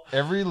 uh-oh.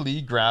 Every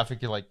League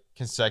graphic like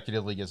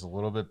consecutively gets a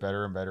little bit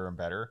better and better and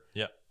better.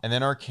 Yeah. And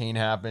then Arcane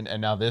happened,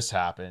 and now this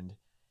happened.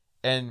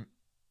 And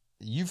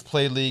you've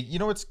played League. You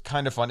know, it's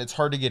kind of fun. It's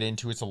hard to get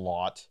into. It's a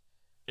lot.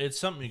 It's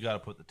something you got to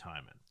put the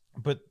time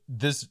in. But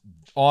this,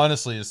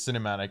 honestly, is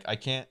cinematic. I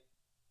can't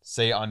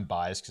say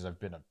unbiased because I've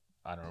been a,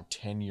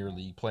 10-year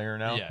League player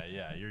now.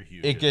 Yeah, you're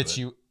huge. It gets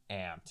you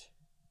amped.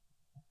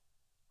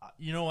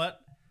 You know what?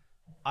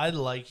 I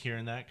like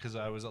hearing that because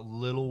I was a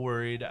little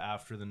worried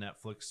after the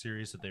Netflix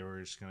series that they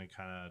were just going to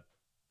kind of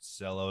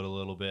sell out a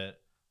little bit,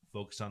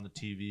 focus on the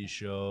TV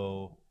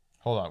show.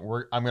 Hold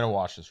on. I'm going to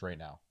watch this right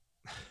now.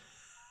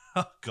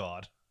 Oh,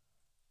 God.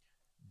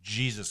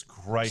 Jesus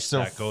Christ,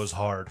 that goes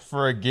hard.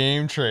 For a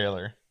game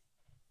trailer.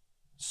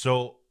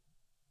 So,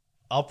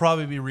 I'll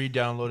probably be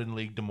re-downloading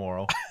League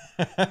tomorrow.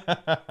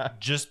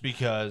 Just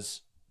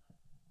because...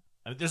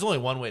 I mean, there's only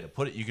one way to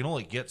put it. You can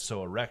only get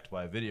so erect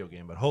by a video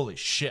game, but holy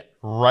shit.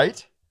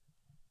 Right?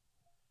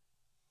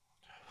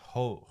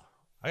 Oh,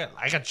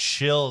 I got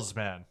chills,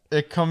 man.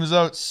 It comes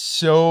out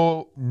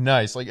so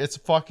nice. Like, it's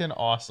fucking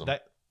awesome.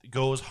 That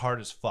goes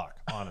hard as fuck,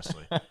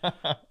 honestly.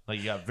 Like,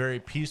 you got very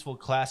peaceful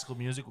classical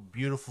music with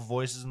beautiful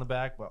voices in the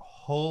back, but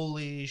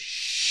holy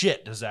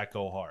shit does that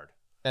go hard.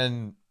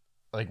 And,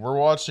 like, we're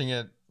watching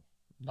it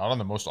not on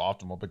the most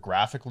optimal, but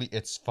graphically,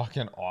 it's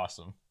fucking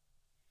awesome.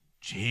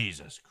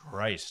 Jesus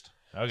Christ.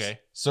 Okay.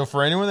 So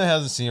for anyone that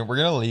hasn't seen it, we're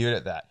going to leave it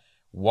at that.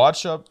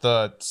 Watch up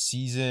the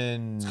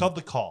season... It's called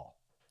The Call.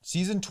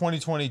 Season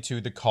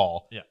 2022, The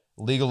Call. Yeah.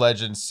 League of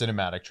Legends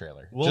cinematic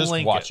trailer. We'll just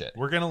link watch it.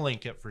 We're going to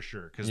link it for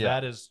sure because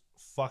that is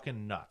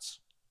fucking nuts.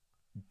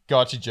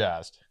 Got you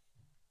jazzed.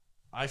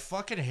 I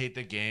fucking hate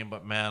the game,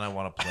 but man, I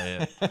want to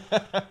play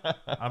it.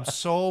 I'm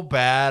so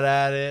bad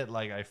at it.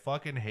 Like, I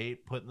fucking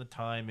hate putting the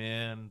time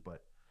in,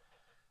 but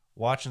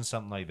watching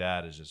something like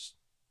that is just...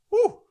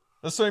 Woo!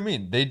 That's what I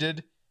mean.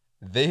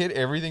 They hit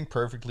everything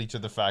perfectly to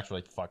the fact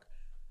like, fuck,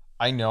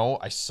 I know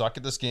I suck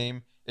at this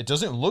game. It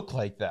doesn't look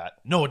like that.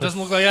 No, it doesn't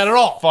look like that at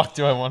all. Fuck,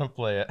 do I want to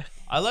play it?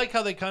 I like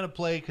how they kind of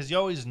play because you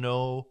always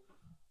know,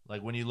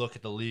 like when you look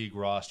at the League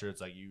roster, it's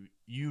like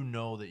you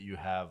know that you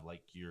have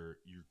like your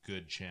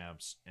good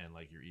champs and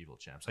like your evil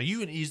champs. Like you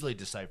can easily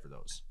decipher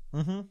those.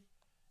 Mm-hmm.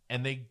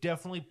 And they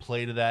definitely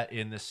play to that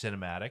in the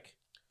cinematic.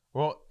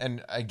 Well,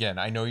 and again,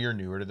 I know you're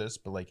newer to this,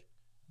 but like,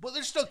 well,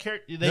 there's still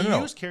characters. They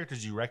use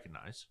characters you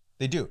recognize.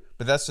 They do,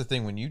 but that's the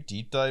thing. When you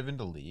deep dive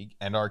into League,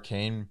 and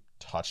Arcane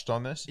touched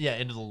on this, yeah,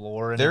 into the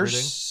lore and there's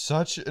everything.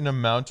 Such an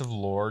amount of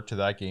lore to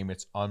that game.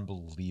 It's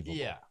unbelievable.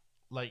 Yeah,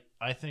 like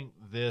I think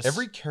this.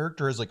 Every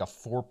character is like a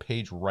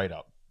 4-page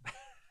write-up.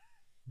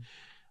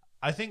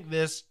 I think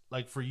this,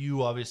 like for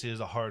you, obviously, as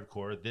a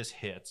hardcore, this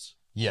hits.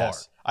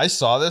 Yes, hard. I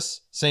saw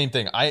this same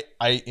thing. I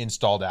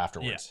installed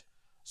afterwards. Yeah.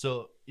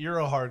 So you're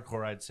a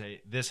hardcore, I'd say.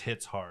 This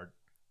hits hard.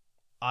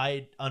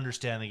 I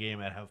understand the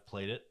game and have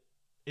played it.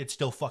 It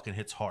still fucking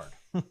hits hard.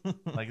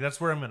 Like, that's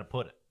where I'm going to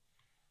put it.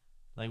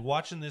 Like,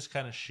 watching this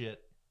kind of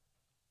shit,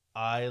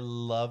 I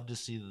love to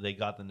see that they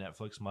got the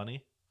Netflix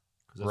money.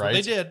 Because that's what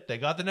they did. They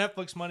got the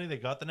Netflix money. They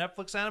got the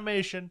Netflix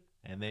animation.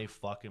 And they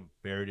fucking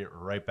buried it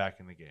right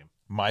back in the game.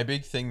 My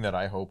big thing that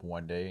I hope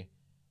one day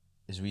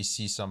is we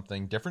see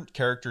something, different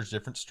characters,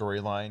 different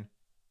storyline,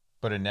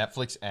 but a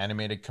Netflix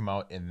animated come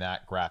out in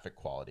that graphic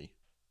quality.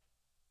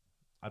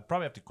 I'd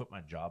probably have to quit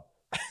my job.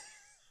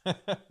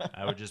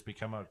 I would just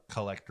become a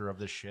collector of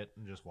this shit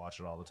and just watch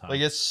it all the time. Like,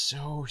 it's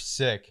so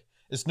sick.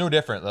 It's no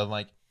different than,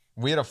 like,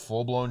 we had a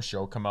full-blown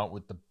show come out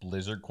with the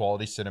Blizzard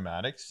quality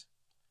cinematics.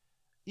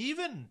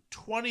 Even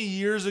 20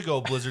 years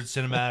ago, Blizzard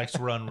cinematics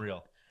were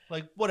unreal.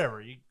 Like,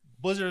 whatever.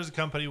 Blizzard as a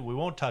company, we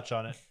won't touch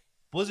on it.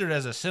 Blizzard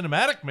as a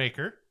cinematic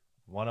maker,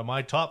 one of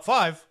my top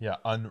 5. Yeah,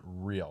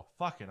 unreal.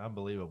 Fucking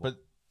unbelievable. But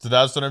so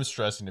that's what I'm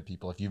stressing to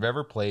people. If you've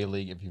ever played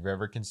League, if you've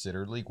ever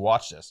considered League,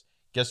 watch this.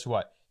 Guess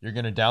what? You're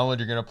going to download,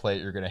 you're going to play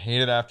it, you're going to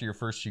hate it after your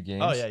first few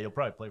games. Oh, yeah, you'll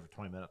probably play for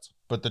 20 minutes.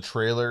 But the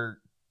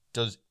trailer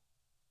does,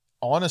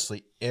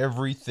 honestly,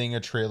 everything a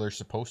trailer's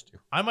supposed to.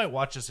 I might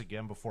watch this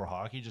again before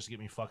hockey just to get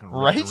me fucking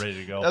right? ready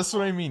to go. That's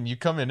what I mean. You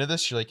come into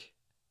this, you're like,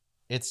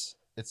 it's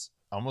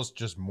almost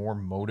just more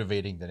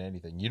motivating than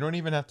anything. You don't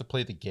even have to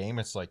play the game.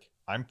 It's like,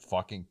 I'm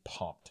fucking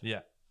pumped.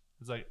 Yeah.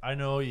 It's like, I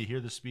know you hear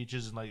the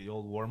speeches in like the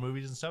old war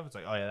movies and stuff. It's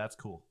like, oh yeah, that's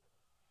cool.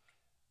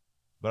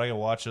 But I can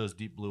watch those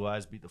deep blue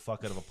eyes beat the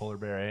fuck out of a polar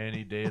bear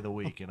any day of the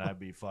week, and I'd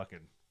be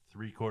fucking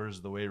 3/4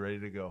 of the way ready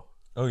to go.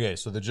 Okay,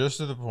 so the gist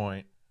of the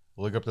point,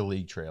 look up the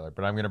League trailer,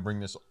 but I'm going to bring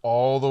this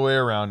all the way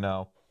around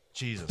now.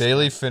 Jesus.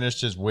 Bailey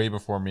finished his way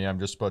before me. I'm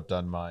just about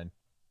done mine.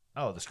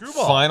 Oh, the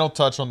SkrewBall. Final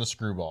touch on the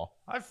SkrewBall.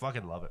 I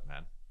fucking love it,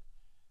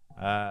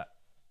 man.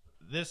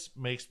 This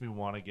makes me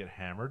want to get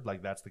hammered.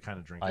 Like, that's the kind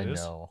of drink it is.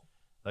 I know.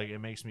 Like, it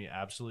makes me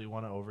absolutely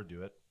want to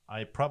overdo it.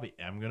 I probably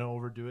am going to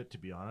overdo it, to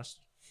be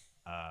honest.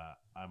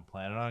 I'm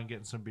planning on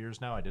getting some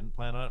beers now. I didn't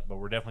plan on it, but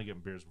we're definitely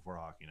getting beers before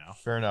hockey now.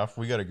 Fair enough.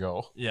 We got to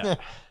go. Yeah.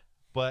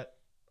 But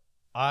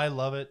I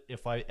love it.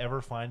 If I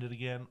ever find it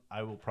again,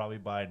 I will probably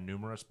buy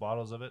numerous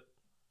bottles of it.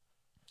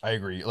 I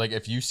agree. Like,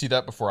 if you see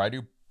that before I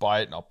do,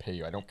 buy it and I'll pay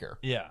you. I don't care.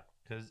 Yeah,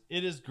 because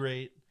it is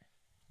great.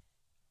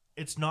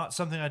 It's not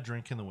something I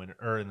drink in the winter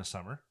or in the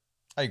summer.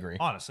 I agree.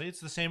 Honestly, it's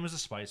the same as a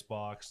spice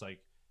box. Like,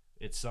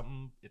 it's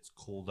something, it's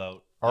cold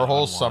out. Our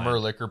whole summer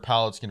liquor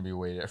palette's going to be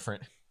way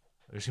different.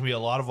 There's going to be a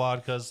lot of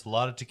vodkas, a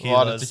lot of tequilas. A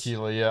lot of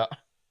tequila, yeah.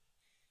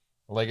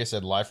 Like I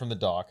said, live from the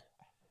dock.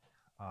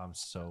 I'm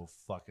so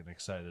fucking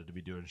excited to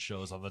be doing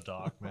shows on the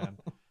dock, man.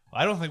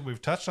 I don't think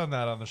we've touched on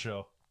that on the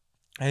show.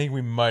 I think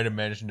we might have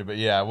mentioned it, but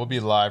yeah, we'll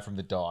be live from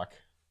the dock.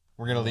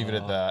 We're going to leave it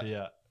at that.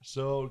 Yeah.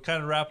 So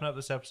kind of wrapping up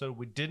this episode,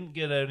 we didn't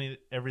get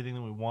everything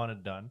that we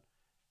wanted done.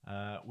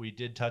 We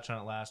did touch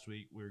on it last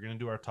week. We were going to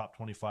do our top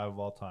 25 of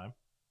all time.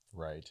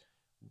 Right.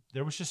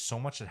 There was just so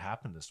much that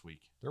happened this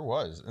week. There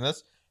was. And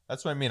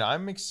that's what I mean.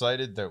 I'm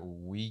excited that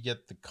we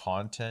get the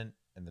content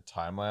and the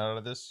timeline out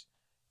of this.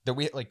 That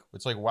we like,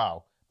 it's like,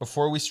 wow.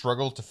 Before we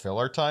struggled to fill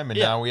our time and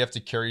now we have to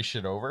carry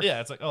shit over.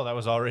 Yeah, it's like, oh, that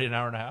was already an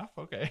hour and a half?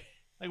 Okay.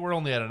 Like, we're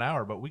only at an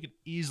hour, but we could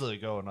easily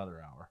go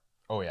another hour.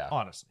 Oh, yeah.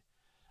 Honestly.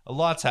 A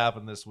lot's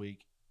happened this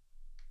week.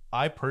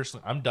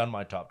 I'm done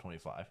my top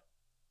 25.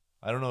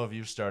 I don't know if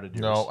you've started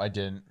yours. No, I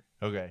didn't.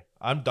 Okay.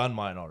 I'm done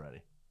mine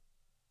already.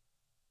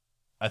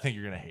 I think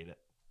you're going to hate it.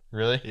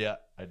 Really? Yeah,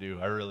 I do.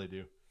 I really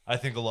do. I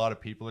think a lot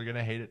of people are going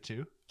to hate it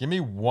too. Give me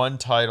one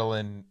title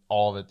in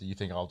all of it that you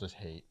think I'll just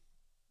hate.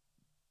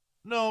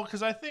 No,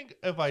 because I think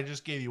if I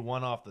just gave you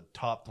one off the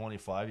top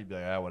 25, you'd be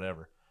like,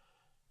 whatever.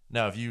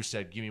 Now, if you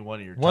said, give me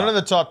one of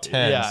the top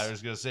 10. Yeah, I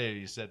was going to say,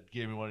 you said,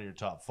 give me one of your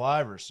top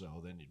 5 or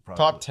so, then you'd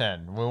probably. Top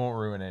 10. We won't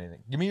ruin anything.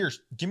 Give me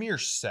your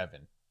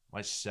 7.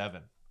 My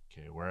 7.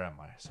 Okay, where am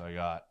I? So I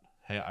got,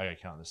 hey, I got to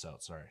count this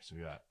out. Sorry. So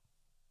we got,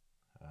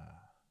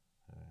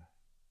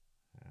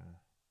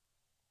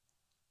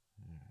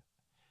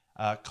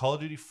 Call of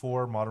Duty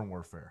 4 Modern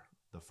Warfare,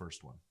 the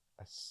first one.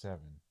 That's 7.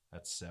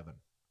 That's 7.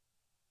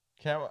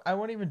 I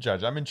won't even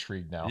judge. I'm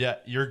intrigued now. Yeah,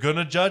 you're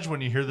gonna judge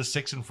when you hear the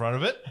 6 in front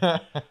of it.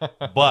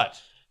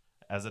 But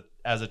as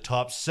a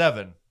top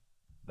 7,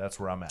 that's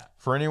where I'm at.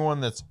 For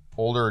anyone that's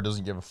older or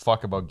doesn't give a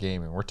fuck about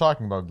gaming, we're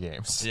talking about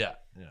games. Yeah.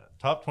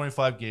 Top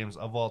 25 games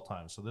of all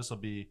time. So this will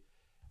be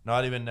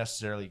not even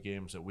necessarily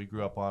games that we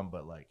grew up on,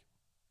 but like,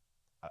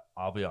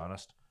 I'll be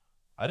honest,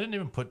 I didn't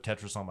even put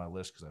Tetris on my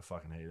list because I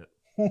fucking hate it.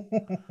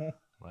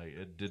 Like,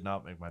 it did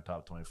not make my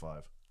top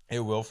 25.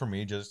 It will for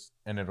me,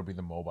 and it'll be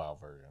the mobile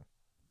version.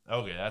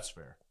 Okay, that's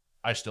fair.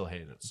 I still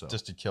hate it. So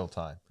just to kill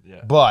time.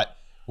 Yeah. But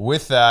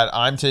with that,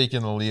 I'm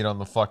taking the lead on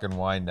the fucking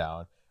wind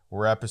down.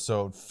 We're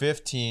episode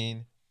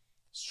 15.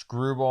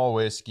 SkrewBall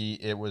whiskey.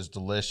 It was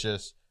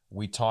delicious.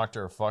 We talked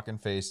our fucking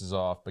faces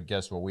off, but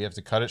guess what? We have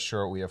to cut it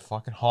short. We have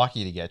fucking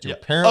hockey to get to. Yeah.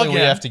 Apparently,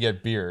 we have to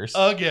get beers.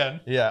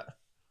 Again. Yeah.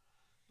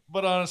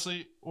 But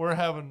honestly, we're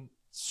having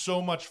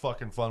so much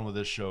fucking fun with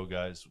this show,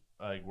 guys.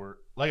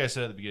 Like I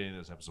said at the beginning of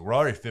this episode, we're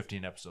already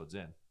 15 episodes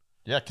in.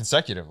 Yeah,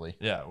 consecutively.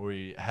 Yeah,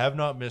 we have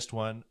not missed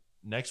one.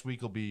 Next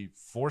week will be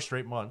 4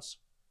 straight months.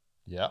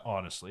 Yeah.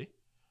 Honestly.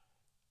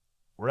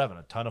 We're having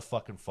a ton of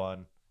fucking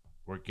fun.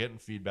 We're getting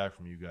feedback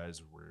from you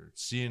guys. We're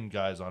seeing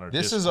guys on our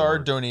This Discord. is our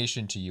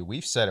donation to you.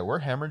 We've said it. We're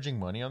hemorrhaging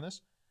money on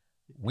this.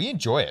 We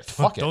enjoy it.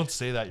 Fuck it. Don't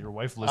say that. Your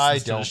wife listens I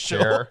to don't the show.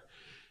 care.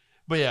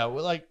 But yeah,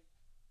 we're like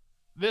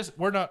this.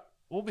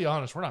 We'll be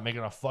honest. We're not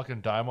making a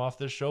fucking dime off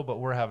this show, but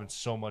we're having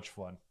so much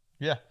fun.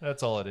 Yeah.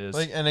 That's all it is.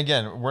 Like, and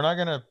again, we're not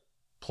going to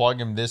plug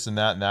him this and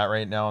that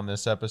right now on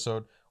this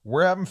episode.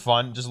 We're having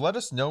fun. Just let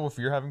us know if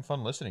you're having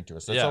fun listening to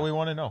us. That's all we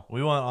want to know.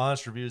 We want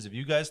honest reviews. If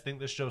you guys think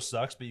this show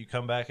sucks, but you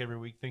come back every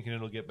week thinking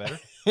it'll get better,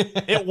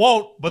 it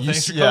won't. But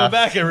thanks for coming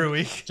back every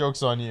week.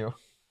 Joke's on you.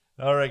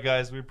 All right,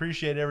 guys. We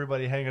appreciate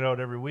everybody hanging out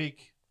every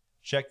week.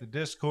 Check the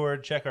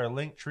Discord. Check our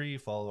link tree.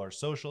 Follow our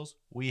socials.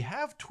 We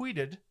have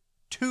tweeted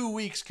 2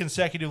 weeks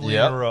consecutively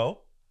in a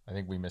row. I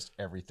think we missed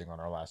everything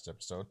on our last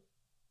episode.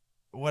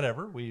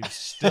 Whatever. We've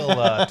still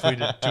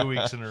tweeted 2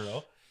 weeks in a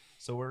row.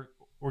 So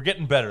we're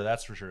getting better,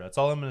 that's for sure. That's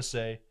all I'm going to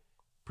say.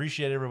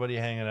 Appreciate everybody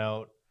hanging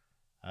out.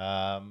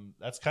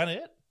 That's kind of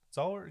it. That's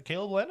all.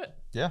 Caleb will end it.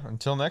 Yeah.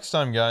 Until next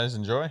time, guys.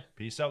 Enjoy.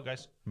 Peace out,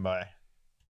 guys. Bye.